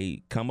 Like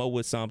they come up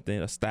with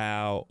something, a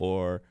style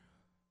or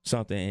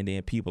something, and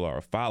then people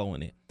are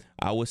following it.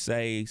 I would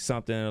say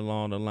something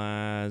along the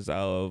lines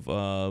of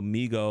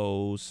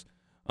Migos,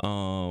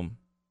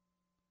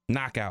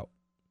 Knockout,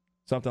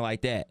 something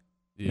like that.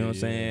 You know what I'm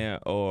saying?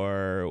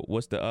 Or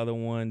what's the other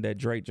one that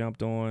Drake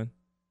jumped on?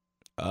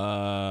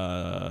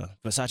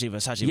 Versace,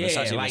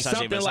 Yeah, like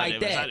something like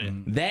that.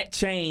 That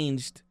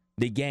changed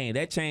the game.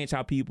 That changed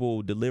how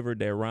people delivered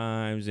their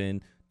rhymes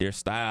and their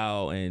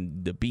style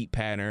and the beat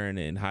pattern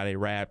and how they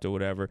rapped or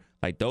whatever.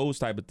 Like those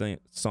type of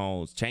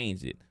songs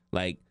changed it.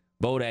 Like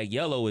Bodak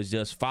Yellow is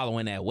just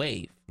following that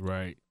wave.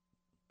 Right.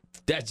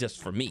 That's just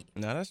for me.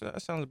 No,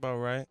 that sounds about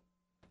right.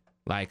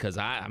 Like, cause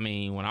I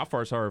mean, when I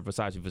first heard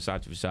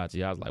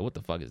Versace, I was like, what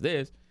the fuck is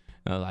this?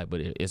 And I was like, but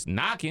it's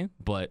knocking.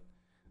 But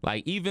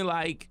like, even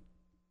like,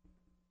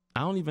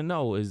 I don't even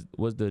know.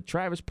 Was the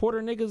Travis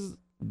Porter niggas,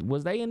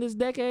 was they in this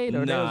decade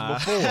or that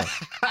was before?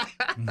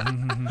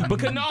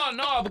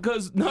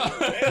 because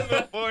It's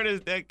before this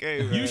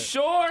decade, man. You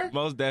sure?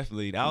 Most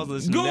definitely. I was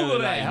listening Google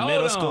to that. like Hold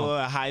middle on. school,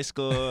 high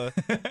school.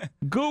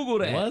 Google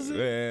that. Was it?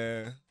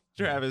 Man.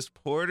 Travis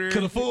Porter.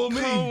 Could have fooled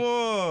me. Come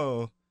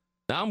on.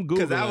 I'm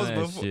Googling that was that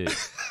before- shit.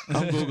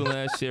 I'm Googling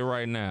that shit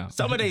right now.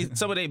 Some of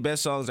they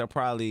best songs are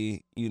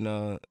probably, in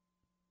the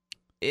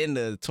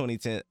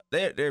 2010.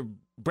 They're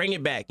Bring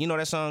It Back. You know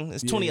that song?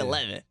 It's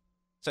 2011.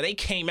 So they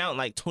came out in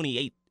like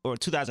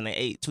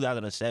 2008,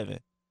 2007.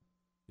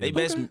 They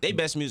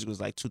best music was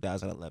like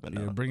 2011. Yeah,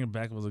 though. Bring It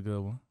Back was a good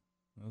one.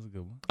 That was a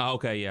good one. Oh,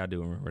 okay, yeah, I do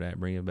remember that.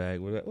 Bring It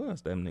Back. What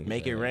else them niggas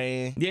Make say? It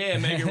Rain. Yeah,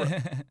 Make It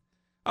Rain.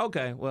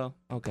 Okay, well,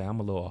 I'm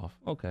a little off.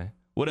 Okay.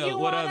 What else?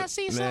 What else?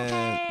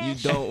 Man, you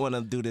don't want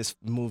to do this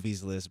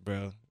movies list,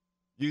 bro.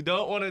 You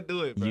don't want to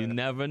do it, bro. You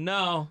never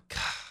know.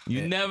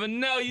 You never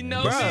know. You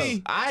know Bro,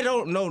 me. I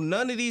don't know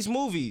none of these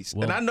movies.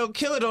 Well, and I know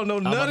Killer don't know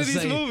I'm none about of to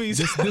these say, movies.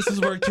 This is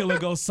where Killer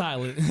goes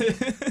silent.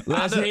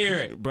 Let's hear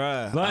it.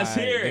 Bruh. Let's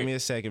hear it. Give me a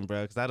second,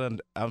 bro, because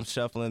I'm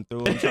shuffling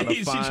through. I'm trying to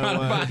She's find trying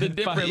one. to find a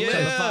different Yeah. list.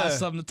 Trying to find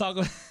something to talk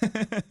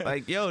about.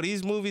 Like, yo,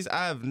 these movies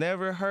I've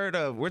never heard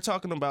of. We're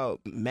talking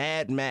about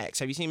Mad Max.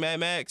 Have you seen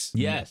Mad Max?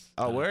 Yes.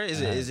 Oh, where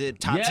is it? Is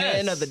it top Yes.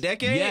 10 of the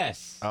decade?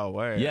 Yes. Oh,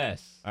 word.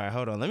 Yes. All right,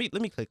 hold on. Let me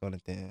click on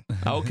it then.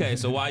 Okay,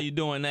 so while you're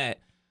doing that,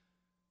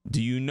 do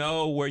you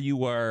know where you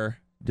were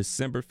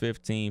December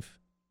 15th,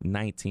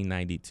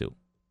 1992?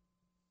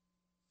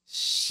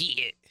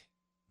 Shit.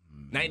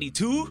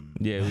 92?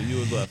 Yeah, you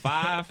was what,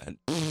 5?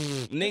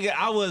 Nigga,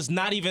 I was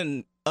not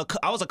even.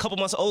 I was a couple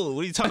months old.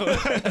 What are you talking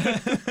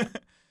about?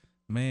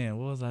 Man,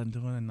 what was I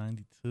doing in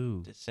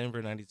 92?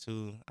 December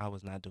 92, I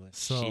was not doing shit.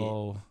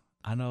 So,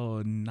 I know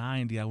in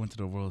 90, I went to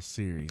the World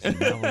Series. And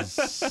that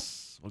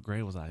was, what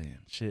grade was I in?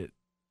 Shit.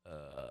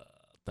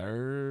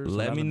 Third? So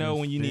Let that'd me have know been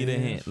when you need a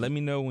hint. fifth. Let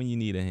me know when you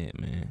need a hint,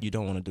 man. You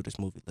don't want to do this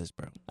movie list,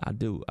 bro. I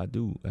do want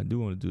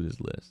to do this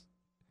list.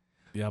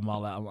 Yeah, I'm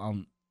all out.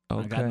 I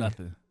Okay. got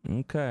nothing.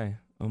 Okay.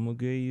 I'm gonna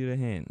give you the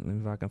hint. Let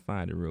me if I can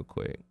find it real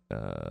quick.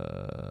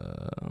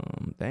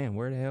 Damn,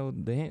 where the hell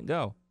did the hint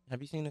go?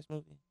 Have you seen this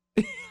movie?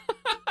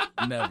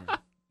 Never.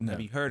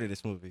 Have you heard of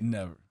this movie?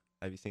 Never.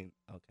 Have you seen?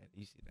 Okay,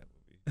 you seen that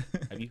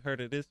movie. Have you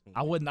heard of this movie?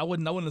 I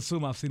wouldn't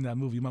assume I've seen that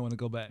movie. You might want to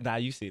go back. Nah,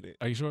 you seen it.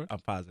 Are you sure? I'm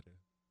positive.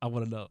 I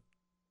want to know.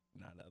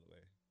 Not the other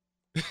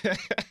way.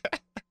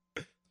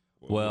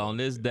 Well, on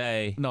this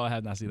day. No, I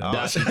have not seen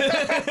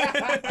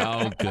that.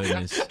 Oh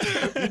goodness.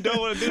 You don't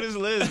want to do this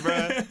list,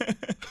 bro.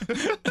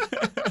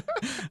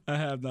 I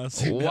have not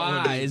seen that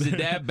Why? one. Is it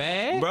that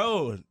bad?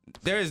 Bro,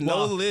 there is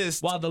no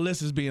list. While the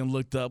list is being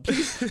looked up,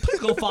 please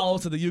go follow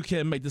us to the You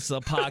Can't Make This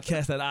Up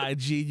podcast at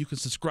IG. You can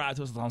subscribe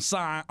to us on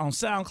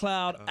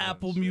SoundCloud,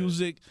 Apple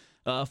Music,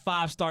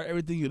 5-star.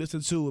 Everything you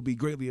listen to will be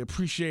greatly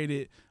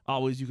appreciated.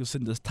 Always, you can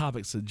send us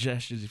topic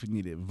suggestions if you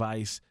need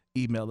advice.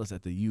 Email us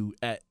at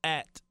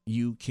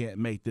you can't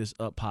make this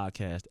up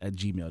podcast at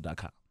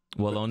gmail.com.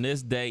 Well, on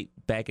this date,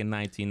 back in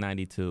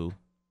 1992,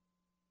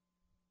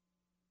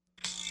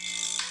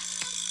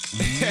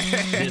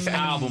 this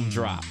album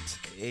dropped.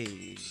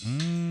 Hey.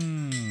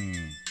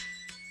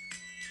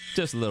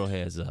 Just a little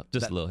heads up.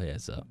 Just a little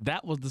heads up.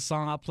 That was the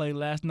song I played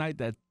last night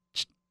that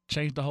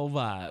changed the whole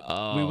vibe.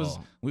 Oh.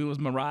 We was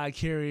Mariah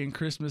Carey and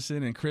Christmas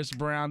and Chris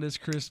Brown this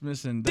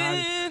Christmas and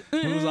Donnie.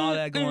 It was all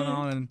that going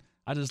on, and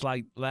I just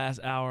like last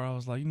hour. I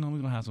was like, we're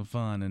gonna have some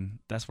fun, and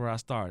that's where I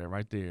started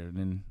right there. And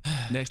then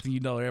next thing you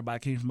know, everybody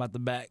came from out the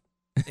back.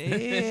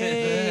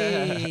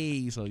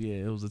 Hey, so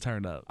yeah, it was a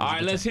turn up. All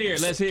right, let's hear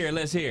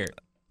it.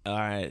 All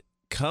right,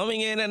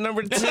 coming in at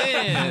number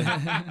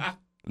 10,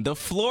 The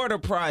Florida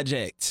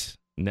Project.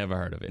 Never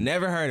heard of it.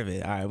 Never heard of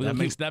it. All right,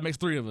 that makes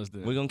 3 of us.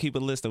 Then we're gonna keep a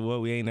list of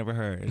what we ain't never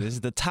heard. This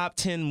is the top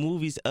 10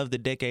 movies of the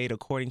decade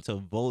according to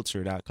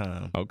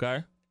Vulture.com.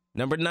 Okay.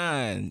 Number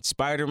 9,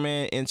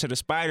 Spider-Man Into the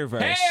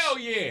Spider-Verse. Hell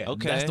yeah.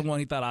 Okay, that's the one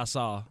he thought I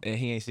saw. And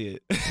he ain't see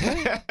it.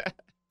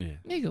 Yeah,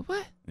 Nigga,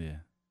 what? yeah.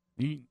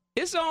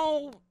 It's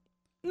on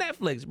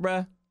Netflix,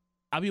 bruh.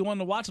 I be wanting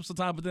to watch them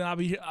sometimes, but then I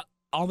be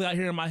all that I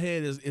hear in my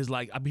head is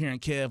like I be hearing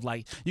Kev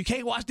like, you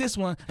can't watch this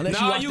one unless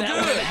you watch that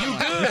one. You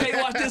good? You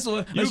can't watch this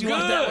one unless you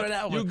watch that one or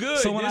that one. You good?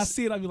 So when I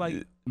see it, I be like,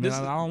 man,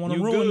 I don't want to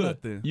ruin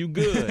nothing. You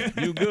good?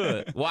 You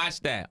good?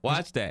 Watch that.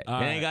 It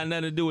ain't got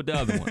nothing to do with the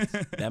other ones.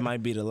 That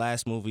might be the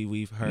last movie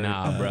we've heard.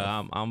 Nah,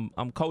 bro,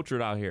 I'm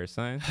cultured out here,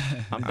 son.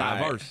 I'm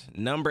diverse. Right.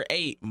 Number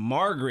 8,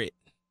 Margaret.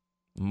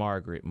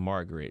 Margaret.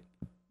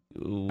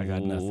 I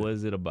got nothing. What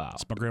is it about?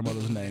 It's my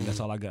grandmother's name. That's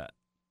all I got.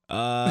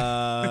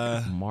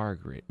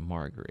 Margaret.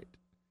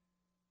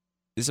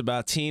 It's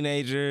about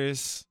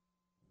teenagers.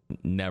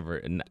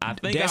 Never. I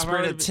think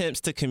desperate I've heard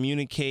attempts to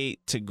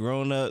communicate to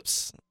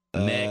grown-ups.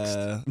 Next.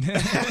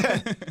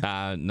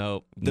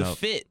 Nope. The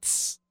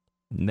Fits.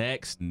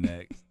 Next.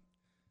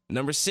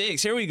 Number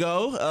 6. Here we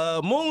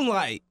go.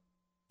 Moonlight.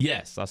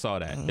 Yes, I saw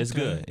that. It's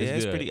good.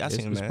 It's pretty. I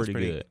seen that. Pretty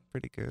good.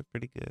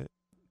 Pretty good.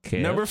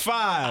 Kev? Number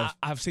 5.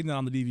 I've seen that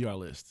on the DVR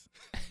list.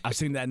 I've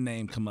seen that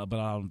name come up,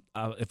 but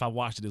if I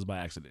watched it, it's by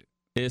accident.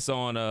 It's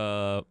on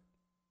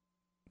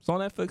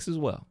Netflix as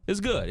well. It's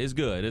good.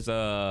 It's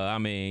I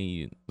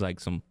mean, like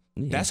some.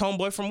 Yeah. That's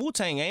homeboy from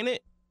Wu-Tang, ain't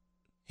it?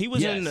 He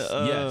was in the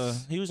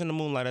yes. He was in the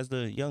Moonlight as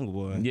the younger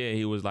boy. Yeah,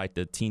 he was like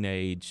the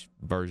teenage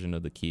version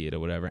of the kid or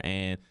whatever.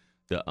 And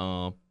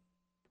the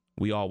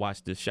we all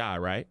watched The Chi,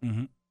 right?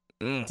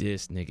 Mm-hmm.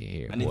 This nigga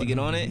here. I need to get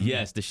on it.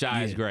 Yes, The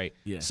Chi is great.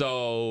 Yeah.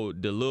 So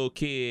the little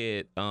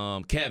kid,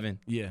 Kevin.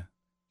 Yeah.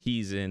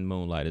 He's in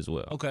Moonlight as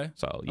well. Okay.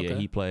 So yeah,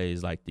 he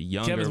plays like the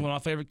younger. Kevin's one of my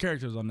favorite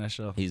characters on that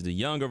show. He's the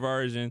younger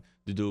version.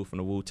 The dude from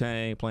the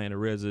Wu-Tang playing the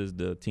RZA's,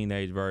 the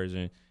teenage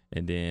version.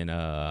 And then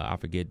I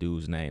forget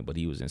dude's name, but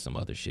he was in some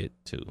other shit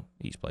too.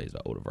 He plays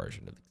the older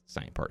version of the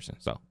same person.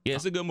 So yeah,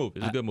 it's a good movie.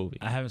 It's a good movie.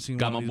 I haven't seen.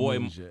 Got one my of boy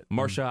these movies yet.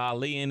 Marsha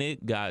Ali in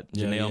it. Got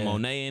Janelle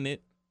Monáe in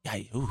it.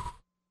 Yeah. Ooh.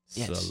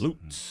 Yes. Salute.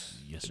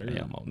 Yes, sir.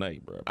 Janelle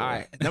Monáe, bro. All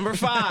right. Number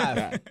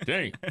 5.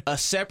 Dang. A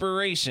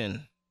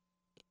Separation.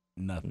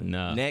 Nothing.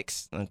 Nah.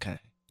 Next. Okay.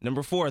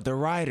 Number 4. The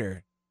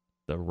Rider.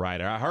 The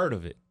Rider. I heard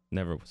of it.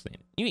 Never seen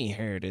it. You ain't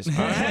heard this. You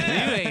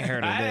ain't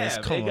heard of this.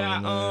 Have. Come It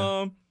got,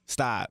 on, man.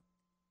 Stop.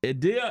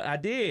 It did. I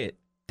did.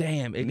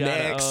 Damn. It got.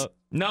 Next.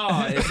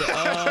 No. It's.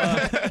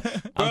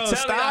 Bro,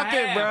 stop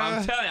it, bro.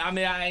 I'm telling you. I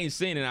mean, I ain't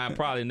seen it. I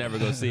probably never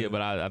go see it,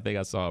 but I think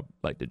I saw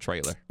like the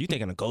trailer. You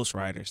thinking of Ghost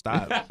Rider?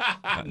 Stop.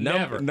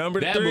 Never.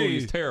 Number that 3.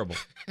 movie's terrible.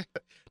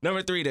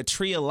 Number 3. The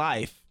Tree of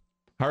Life.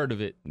 Heard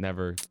of it.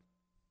 Never.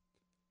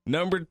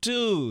 Number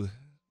 2.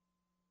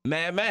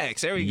 Mad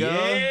Max. There we go.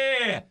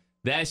 Yeah.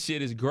 That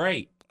shit is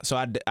great. So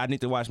I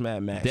need to watch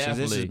Mad Max.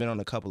 Definitely. This has been on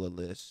a couple of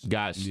lists.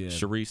 Got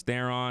Charlize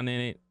Theron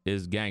in it.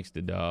 It's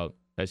gangster, dog.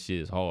 That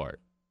shit is hard.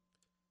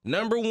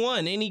 Number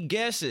 1. Any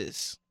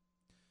guesses?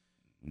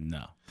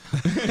 No.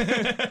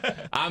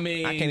 I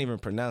mean, I can't even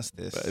pronounce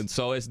this.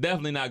 So it's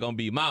definitely not gonna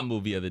be my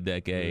movie of the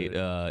decade,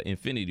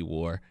 Infinity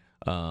War.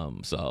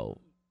 So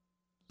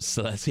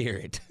let's hear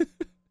it.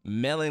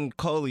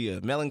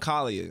 Melancholia.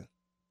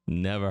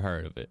 Never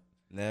heard of it.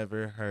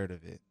 Never heard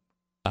of it.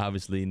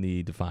 Obviously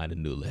need to find a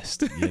new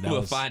list.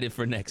 We'll find it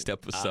for next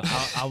episode.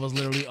 I was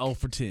literally 0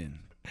 for 10.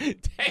 Damn,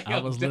 I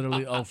was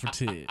literally 0 for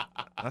 10.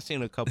 I've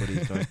seen a couple of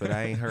these joints, but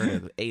I ain't heard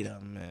of 8 of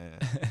them, man.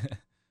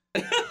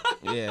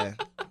 Yeah.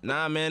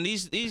 Nah, man,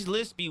 these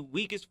lists be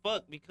weak as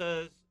fuck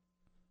because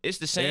it's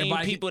the same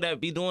people that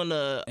be doing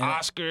the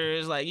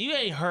Oscars. Like, you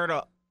ain't heard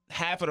of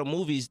half of the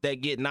movies that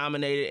get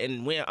nominated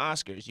and win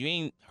Oscars. You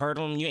ain't heard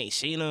them. You ain't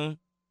seen them.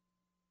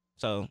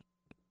 So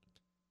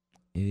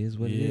it is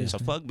what it is. So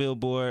fuck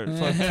Billboard.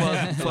 Fuck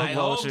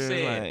Vulture.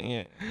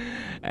 Like,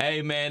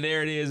 Hey, man,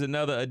 there it is.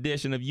 Another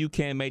edition of You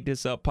Can't Make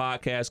This Up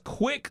podcast.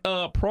 Quick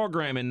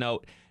programming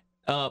note.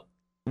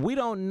 We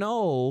don't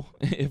know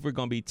if we're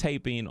going to be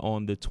taping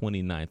on the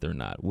 29th or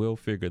not. We'll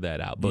figure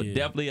that out. But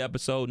definitely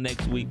episode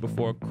next week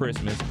before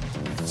Christmas.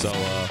 So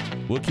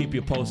we'll keep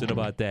you posted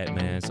about that,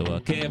 man. So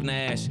Kev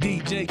Nash.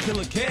 DJ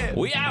Killer Kev.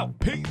 We out.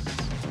 Peace.